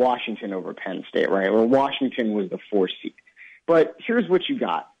chose Washington over Penn State, right? Where Washington was the 4th seed. But here's what you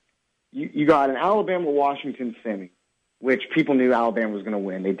got. You got an Alabama-Washington semi, which people knew Alabama was going to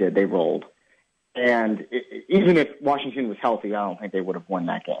win. They did. They rolled. And even if Washington was healthy, I don't think they would have won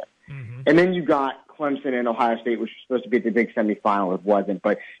that game. Mm-hmm. And then you got Clemson and Ohio State, which was supposed to be at the big semifinal. It wasn't.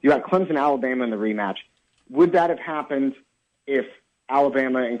 But you got Clemson-Alabama in the rematch. Would that have happened if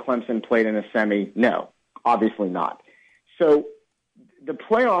Alabama and Clemson played in a semi? No, obviously not. So the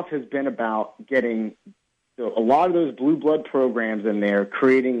playoff has been about getting a lot of those blue blood programs in there,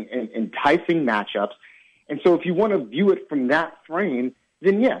 creating enticing matchups. And so if you want to view it from that frame,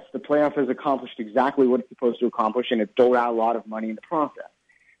 then yes, the playoff has accomplished exactly what it's supposed to accomplish, and it's doled out a lot of money in the process.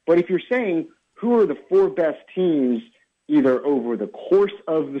 But if you're saying who are the 4 best teams either over the course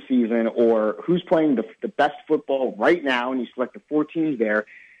of the season or who's playing the best football right now, and you select the 4 teams there,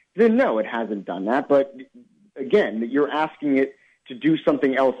 then no, it hasn't done that. But again, you're asking it to do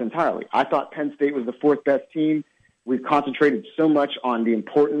something else entirely. I thought Penn State was the 4th best team. We've concentrated so much on the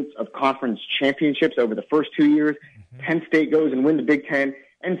importance of conference championships over the first 2 years. Mm-hmm. Penn State goes and wins the Big Ten,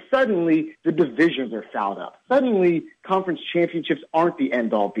 and suddenly the divisions are fouled up. Suddenly conference championships aren't the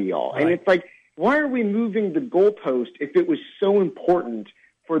end-all, be-all. Right. And it's like, why are we moving the goalpost if it was so important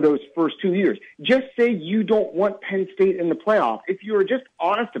for those first 2 years? Just say you don't want Penn State in the playoff. If you are just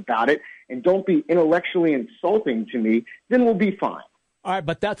honest about it and don't be intellectually insulting to me, then we'll be fine. All right,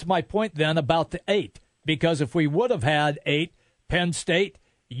 but that's my point then about the 8. Because if we would have had 8, Penn State,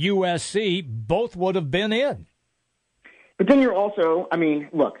 USC, both would have been in. But then you're also, I mean,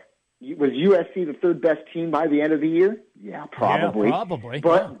 look, was USC the 3rd best team by the end of the year? Yeah, probably. Yeah, probably.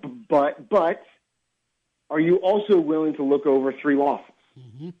 But are you also willing to look over 3 losses?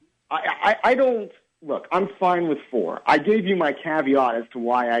 Mm-hmm. I don't, look, I'm fine with 4. I gave you my caveat as to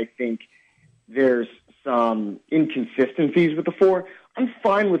why I think there's some inconsistencies with the 4. I'm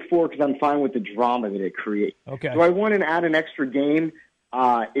fine with 4 because I'm fine with the drama that it creates. Okay. Do I want to add an extra game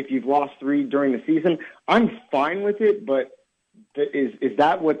if you've lost 3 during the season? I'm fine with it, but is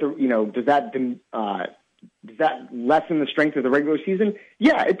that what does that lessen the strength of the regular season?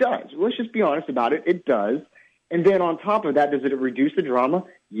 Yeah, it does. Let's just be honest about it. It does. And then on top of that, does it reduce the drama?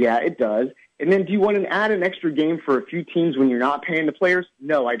 Yeah, it does. And then do you want to add an extra game for a few teams when you're not paying the players?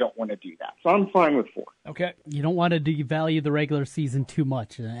 No, I don't want to do that. So I'm fine with 4. Okay. You don't want to devalue the regular season too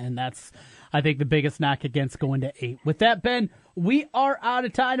much, and that's, I think, the biggest knock against going to 8. With that, Ben, we are out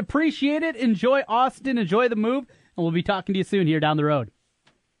of time. Appreciate it. Enjoy Austin. Enjoy the move, and we'll be talking to you soon here down the road.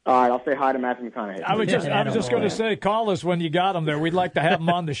 All right, I'll say hi to Matthew McConaughey. I was just going to say, call us when you got him there. We'd like to have him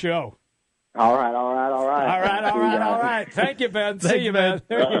on the show. All right. Thank you, Ben. See you, man.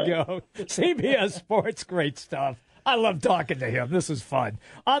 There you go. CBS Sports, great stuff. I love talking to him. This is fun.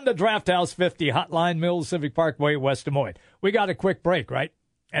 On the Draft House 50 hotline, Mills Civic Parkway, West Des Moines. We got a quick break, right?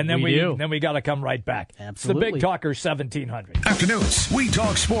 And then we got to come right back. Absolutely. It's the Big Talker 1700. Afternoons, we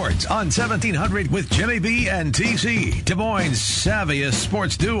talk sports on 1700 with Jimmy B and TC, Des Moines' savviest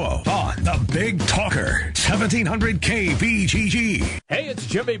sports duo on the Big Talker 1700 KBGG. Hey, it's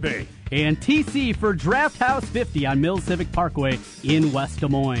Jimmy B. And TC for Draft House 50 on Mills Civic Parkway in West Des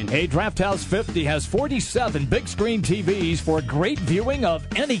Moines. Hey, Draft House 50 has 47 big screen TVs for great viewing of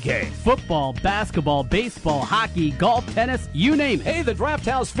any game. Football, basketball, baseball, hockey, golf, tennis, you name it. Hey, the Draft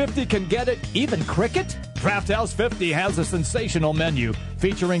House 50 can get it, even cricket. Draft House 50 has a sensational menu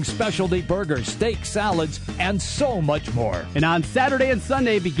featuring specialty burgers, steak, salads, and so much more. And on Saturday and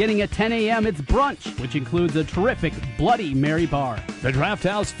Sunday, beginning at 10 a.m., it's brunch, which includes a terrific Bloody Mary bar. The Draft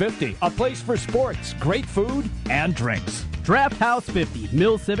House 50, a place for sports, great food, and drinks. Draft House 50,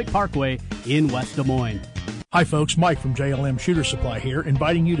 Mill Civic Parkway in West Des Moines. Hi folks, Mike from JLM Shooter Supply here,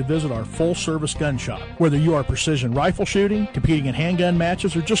 inviting you to visit our full-service gun shop. Whether you are precision rifle shooting, competing in handgun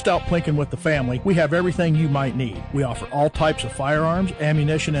matches, or just out plinking with the family, we have everything you might need. We offer all types of firearms,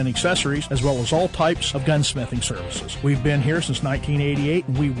 ammunition, and accessories, as well as all types of gunsmithing services. We've been here since 1988,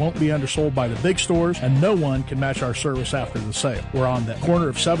 and we won't be undersold by the big stores, and no one can match our service after the sale. We're on the corner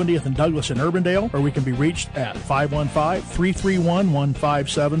of 70th and Douglas in Urbandale, or we can be reached at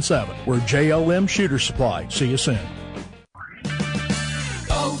 515-331-1577. We're JLM Shooter Supply. See you soon.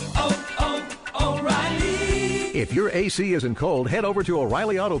 If your AC isn't cold, head over to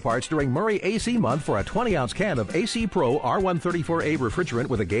O'Reilly Auto Parts during Murray AC Month for a 20-ounce can of AC Pro R134A refrigerant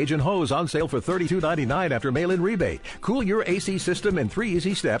with a gauge and hose on sale for $32.99 after mail-in rebate. Cool your AC system in 3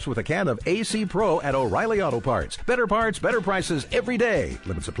 easy steps with a can of AC Pro at O'Reilly Auto Parts. Better parts, better prices every day.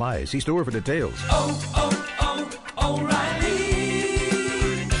 Limit supply. See store for details.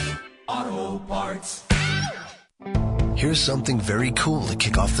 O'Reilly Auto Parts. Here's something very cool to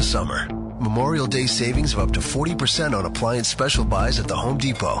kick off the summer. Memorial Day savings of up to 40% on appliance special buys at the Home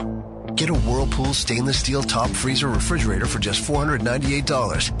Depot. Get a Whirlpool stainless steel top freezer refrigerator for just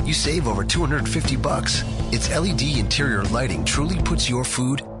 $498. You save over $250. Its LED interior lighting truly puts your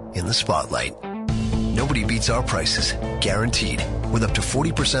food in the spotlight. Nobody beats our prices, guaranteed, with up to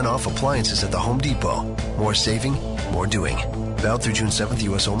 40% off appliances at the Home Depot. More saving, more doing. Valid through June 7th,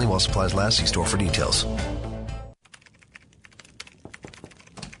 U.S. only while supplies last. See store for details.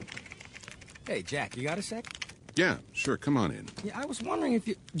 Hey, Jack, you got a sec? Yeah, sure, come on in. Yeah, I was wondering if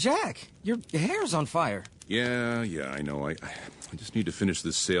you... Jack, your hair's on fire. Yeah, I know. I just need to finish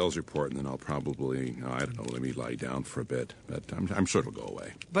this sales report, and then I'll probably, I don't know, let me lie down for a bit. But I'm sure it'll go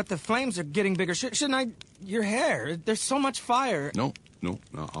away. But the flames are getting bigger. Shouldn't I... Your hair, there's so much fire. No,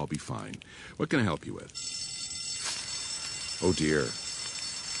 I'll be fine. What can I help you with? Oh, dear.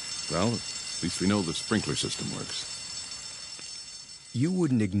 Well, at least we know the sprinkler system works. You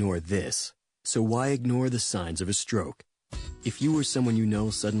wouldn't ignore this. So why ignore the signs of a stroke? If you or someone you know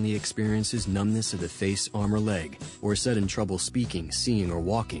suddenly experiences numbness of the face, arm, or leg, or sudden trouble speaking, seeing, or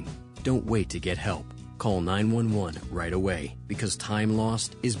walking, don't wait to get help. Call 911 right away, because time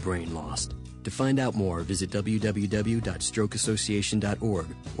lost is brain lost. To find out more, visit www.strokeassociation.org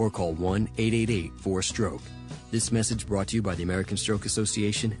or call 1-888-4STROKE. This message brought to you by the American Stroke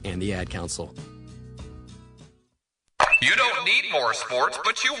Association and the Ad Council. You don't need more sports,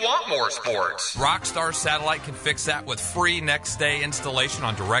 but you want more sports. Rockstar Satellite can fix that with free next-day installation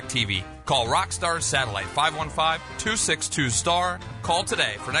on DirecTV. Call Rockstar Satellite, 515-262-STAR. Call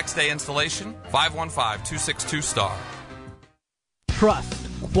today for next-day installation, 515-262-STAR. Trust,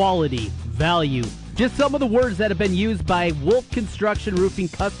 quality, value. Just some of the words that have been used by Wolf Construction Roofing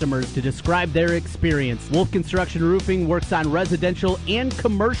customers to describe their experience. Wolf Construction Roofing works on residential and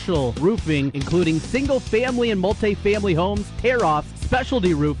commercial roofing, including single-family and multi-family homes, tear-offs,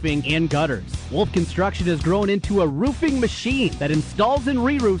 specialty roofing, and gutters. Wolf Construction has grown into a roofing machine that installs and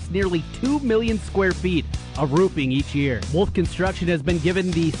re-roofs nearly 2 million square feet of roofing each year. Wolf Construction has been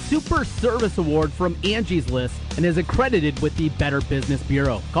given the Super Service Award from Angie's List and is accredited with the Better Business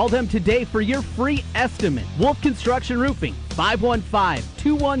Bureau. Call them today for your free estimate. Wolf Construction Roofing,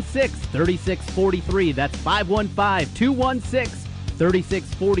 515-216-3643. That's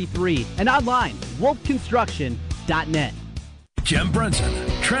 515-216-3643. And online, wolfconstruction.net. Jim Brunson,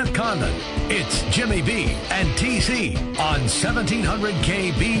 Trent Condon. It's Jimmy B and TC on 1700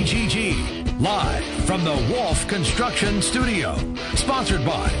 KBGG. Live from the Wolf Construction Studio. Sponsored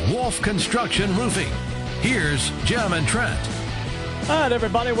by Wolf Construction Roofing. Here's Jim and Trent. All right,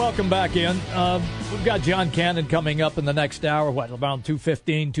 everybody, welcome back in. We've got John Cannon coming up in the next hour, around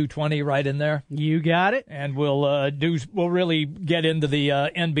 2:15, 2:20, right in there? You got it. And we'll really get into the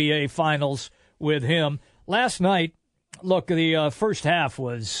NBA Finals with him. Last night, look, the first half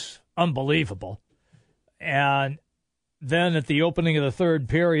was unbelievable. And then at the opening of the third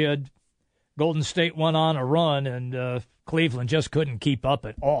period, Golden State went on a run, and Cleveland just couldn't keep up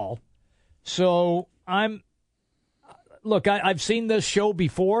at all. So I've seen this show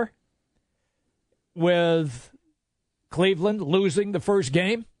before with Cleveland losing the first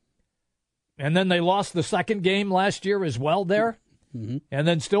game, and then they lost the second game last year as well there, and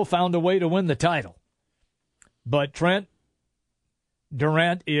then still found a way to win the title. But Trent,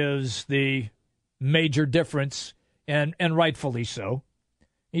 Durant is the major difference, and rightfully so.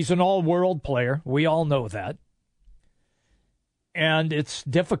 He's an all-world player. We all know that. And it's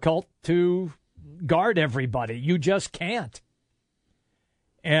difficult to guard everybody. You just can't.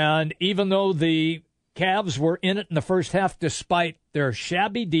 And even though the Cavs were in it in the first half, despite their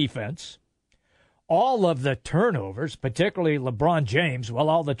shabby defense, all of the turnovers, particularly LeBron James,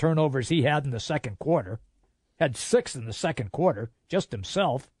 all the turnovers he had in the second quarter, had 6 in the second quarter, just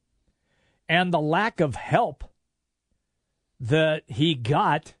himself, and the lack of help that he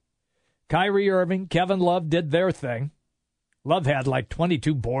got. Kyrie Irving, Kevin Love did their thing. Love had like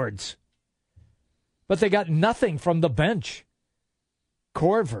 22 boards. But they got nothing from the bench.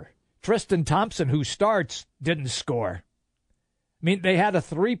 Korver, Tristan Thompson, who starts, didn't score. I mean, they had a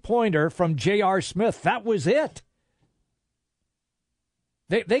 3-pointer from J.R. Smith. That was it.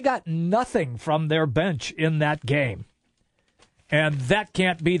 They got nothing from their bench in that game. And that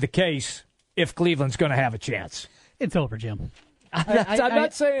can't be the case if Cleveland's going to have a chance. It's over, Jim. I'm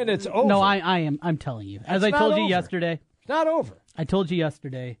not saying it's over. No, I am. I'm telling you. As I told you yesterday. It's not over. I told you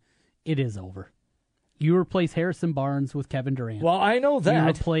yesterday, it is over. You replace Harrison Barnes with Kevin Durant. Well, I know that. You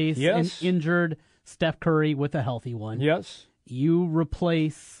replace an injured Steph Curry with a healthy one. Yes. You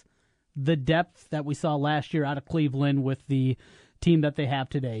replace the depth that we saw last year out of Cleveland with the team that they have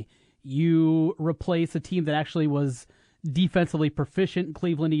today. You replace a team that actually was defensively proficient in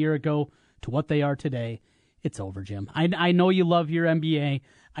Cleveland a year ago to what they are today. It's over, Jim. I know you love your NBA.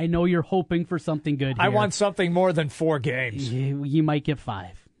 I know you're hoping for something good here. I want something more than 4 games. You might get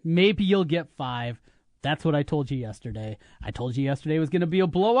 5. Maybe you'll get 5. That's what I told you yesterday. I told you yesterday it was going to be a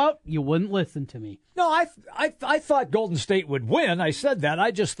blowout. You wouldn't listen to me. No, I thought Golden State would win. I said that.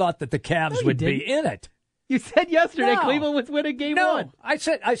 I just thought that the Cavs would be in it. You said yesterday Cleveland was winning game 1. I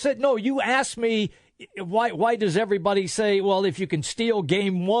said no. You asked me why does everybody say, well, if you can steal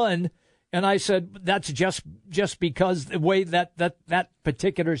game 1, and I said that's just because the way that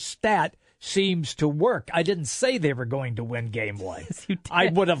particular stat seems to work. I didn't say they were going to win game 1. Yes, you did.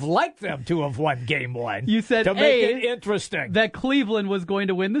 I would have liked them to have won game 1. You said to make it interesting that Cleveland was going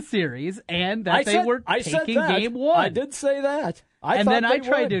to win the series and that they were taking game 1. I did say that. And then I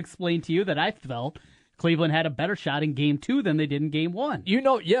tried to explain to you that I felt Cleveland had a better shot in game 2 than they did in game 1.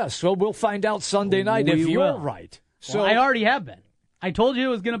 Yes. So we'll find out Sunday night if you're right. So I already have been. I told you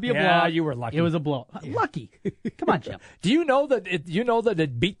it was going to be a blowout. Yeah, you were lucky. It was a blowout. Lucky. Come on, Jim. Do you know that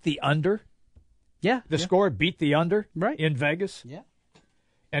it beat the under? Yeah. The score beat the under in Vegas? Yeah.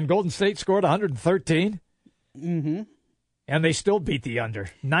 And Golden State scored 113? Mm-hmm. And they still beat the under,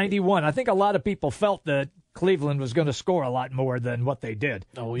 91. I think a lot of people felt that Cleveland was going to score a lot more than what they did.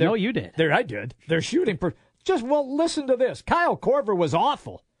 Oh, no, you did. I did. They're shooting. Listen to this. Kyle Korver was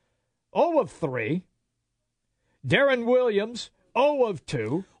awful. 0 of 3. Darren Williams, 0 of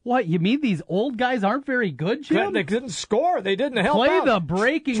 2. What, you mean these old guys aren't very good, Jim? They didn't score. They didn't help Play out. the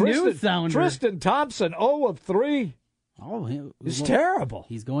breaking news sounder. Tristan Thompson, 0 of 3. Oh, it's terrible.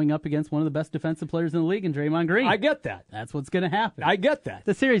 He's going up against one of the best defensive players in the league in Draymond Green. I get that. That's what's going to happen. I get that.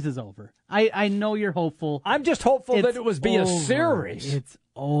 The series is over. I know you're hopeful. I'm just hopeful that it was a series. It's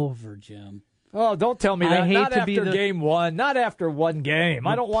over, Jim. Oh, don't tell me that. I hate not to after be game 1. Not after one game.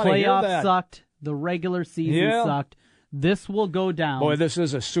 I don't want to hear that. Playoffs sucked. The regular season sucked. This will go down. Boy, this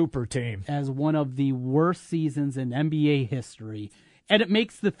is a super team. As one of the worst seasons in NBA history. And it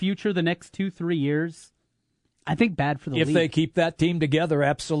makes the future the next 2-3 years, I think, bad for the league. If they keep that team together,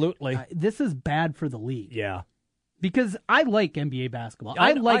 absolutely. This is bad for the league. Yeah. Because I like NBA basketball.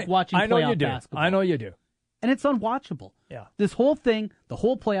 I like watching playoff basketball. I know you do. And it's unwatchable. Yeah. This whole thing, the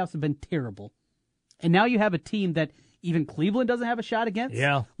whole playoffs have been terrible. And now you have a team that even Cleveland doesn't have a shot against.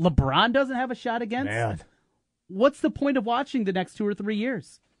 Yeah. LeBron doesn't have a shot against. Man. What's the point of watching the next 2 or 3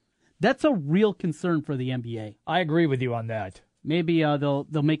 years? That's a real concern for the NBA. I agree with you on that. Maybe they'll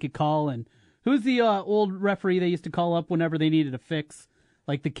make a call. And who's the old referee they used to call up whenever they needed a fix?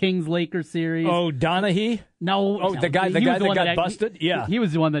 Like the Kings-Lakers series? Oh, Donaghy? No. Oh, the guy that got busted? Yeah. He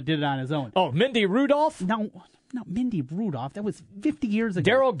was the one that did it on his own. Oh, Mindy Rudolph? No, Mindy Rudolph. That was 50 years ago.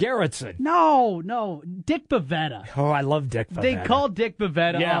 Daryl Garrettson. No. Dick Bavetta. Oh, I love Dick Bavetta. They called Dick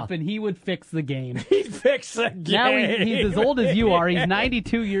Bavetta up, and he would fix the game. He'd fix the game. Now he's as old as you are. He's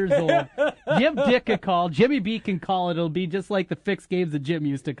 92 years old. Give Dick a call. Jimmy B can call it. It'll be just like the fixed games that Jim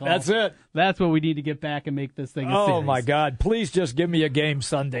used to call. That's it. That's what we need to get back and make this thing a series. Oh, my God. Please just give me a game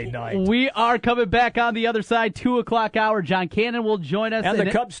Sunday night. We are coming back on the other side, 2 o'clock hour. John Cannon will join us. And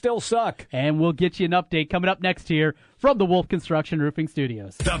the Cubs still suck. And we'll get you an update coming up next here from the Wolf Construction Roofing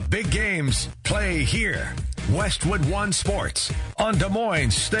Studios. The big games play here. Westwood One Sports on Des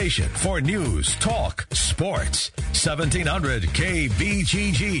Moines Station for news, talk, sports. 1700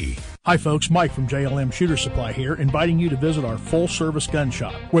 KBGG. Hi folks, Mike from JLM Shooter Supply here, inviting you to visit our full-service gun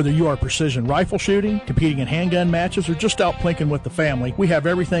shop. Whether you are precision rifle shooting, competing in handgun matches, or just out plinking with the family, we have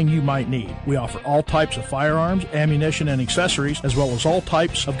everything you might need. We offer all types of firearms, ammunition, and accessories, as well as all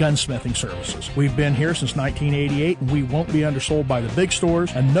types of gunsmithing services. We've been here since 1988, and we won't be undersold by the big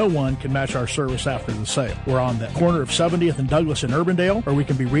stores, and no one can match our service after the sale. We're on the corner of 70th and Douglas in Urbandale, or we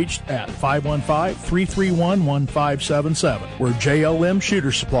can be reached at 515-331-1577. We're JLM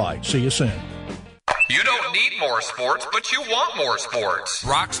Shooter Supply. See you soon. You don't need more sports, but you want more sports.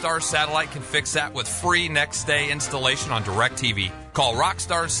 Rockstar Satellite can fix that with free next-day installation on DirecTV. Call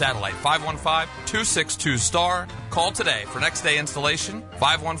Rockstar Satellite, 515-262-STAR. Call today for next-day installation,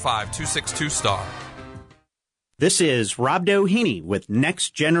 515-262-STAR. This is Rob Doheny with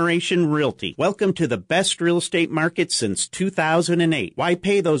Next Generation Realty. Welcome to the best real estate market since 2008. Why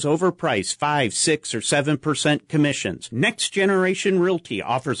pay those overpriced 5, 6, or 7% commissions? Next Generation Realty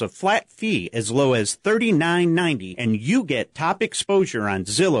offers a flat fee as low as $39.90, and you get top exposure on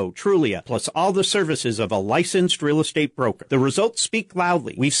Zillow, Trulia, plus all the services of a licensed real estate broker. The results speak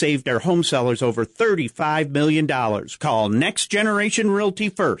loudly. We've saved our home sellers over $35 million. Call Next Generation Realty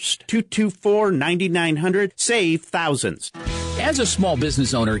first. 224-9900. Save thousands. As a small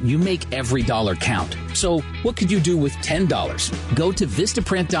business owner, you make every dollar count. So what could you do with $10? Go to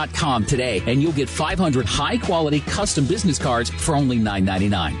Vistaprint.com today and you'll get 500 high-quality custom business cards for only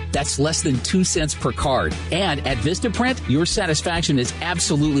 $9.99. That's less than 2 cents per card. And at Vistaprint, your satisfaction is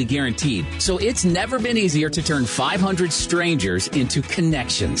absolutely guaranteed. So it's never been easier to turn 500 strangers into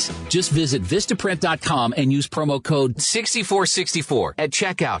connections. Just visit Vistaprint.com and use promo code 6464 at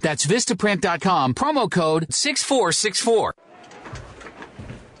checkout. That's Vistaprint.com, promo code 6464.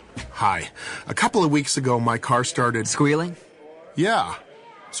 Hi. A couple of weeks ago, my car started squealing? Yeah.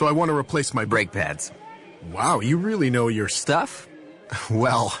 So I want to replace my brake pads. Wow, you really know your stuff?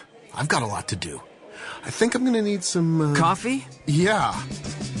 Well, I've got a lot to do. I think I'm going to need some... Coffee? Yeah.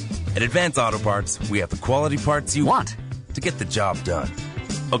 At Advance Auto Parts, we have the quality parts you want to get the job done.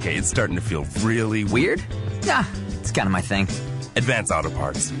 Okay, it's starting to feel really weird? Yeah, it's kind of my thing. Advance Auto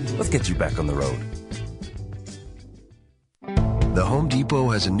Parts. Let's get you back on the road. The Home Depot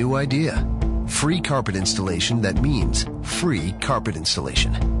has a new idea. Free carpet installation that means free carpet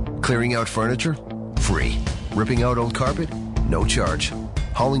installation. Clearing out furniture? Free. Ripping out old carpet? No charge.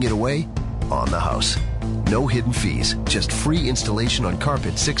 Hauling it away? On the house. No hidden fees. Just free installation on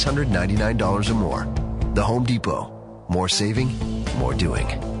carpet $699 or more. The Home Depot. More saving, more doing.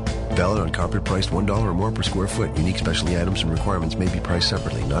 Valid on carpet priced $1 or more per square foot. Unique specialty items and requirements may be priced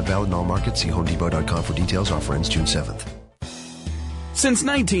separately. Not valid in all markets. See HomeDepot.com for details. Offer ends June 7th. Since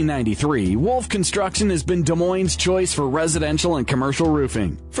 1993, Wolf Construction has been Des Moines' choice for residential and commercial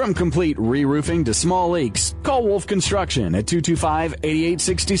roofing. From complete re-roofing to small leaks, call Wolf Construction at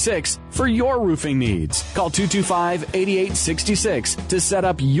 225-8866 for your roofing needs. Call 225-8866 to set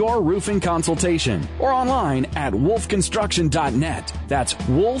up your roofing consultation or online at wolfconstruction.net. That's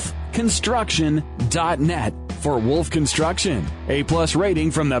wolfconstruction.net for Wolf Construction. A+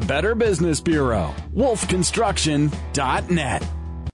 rating from the Better Business Bureau. wolfconstruction.net.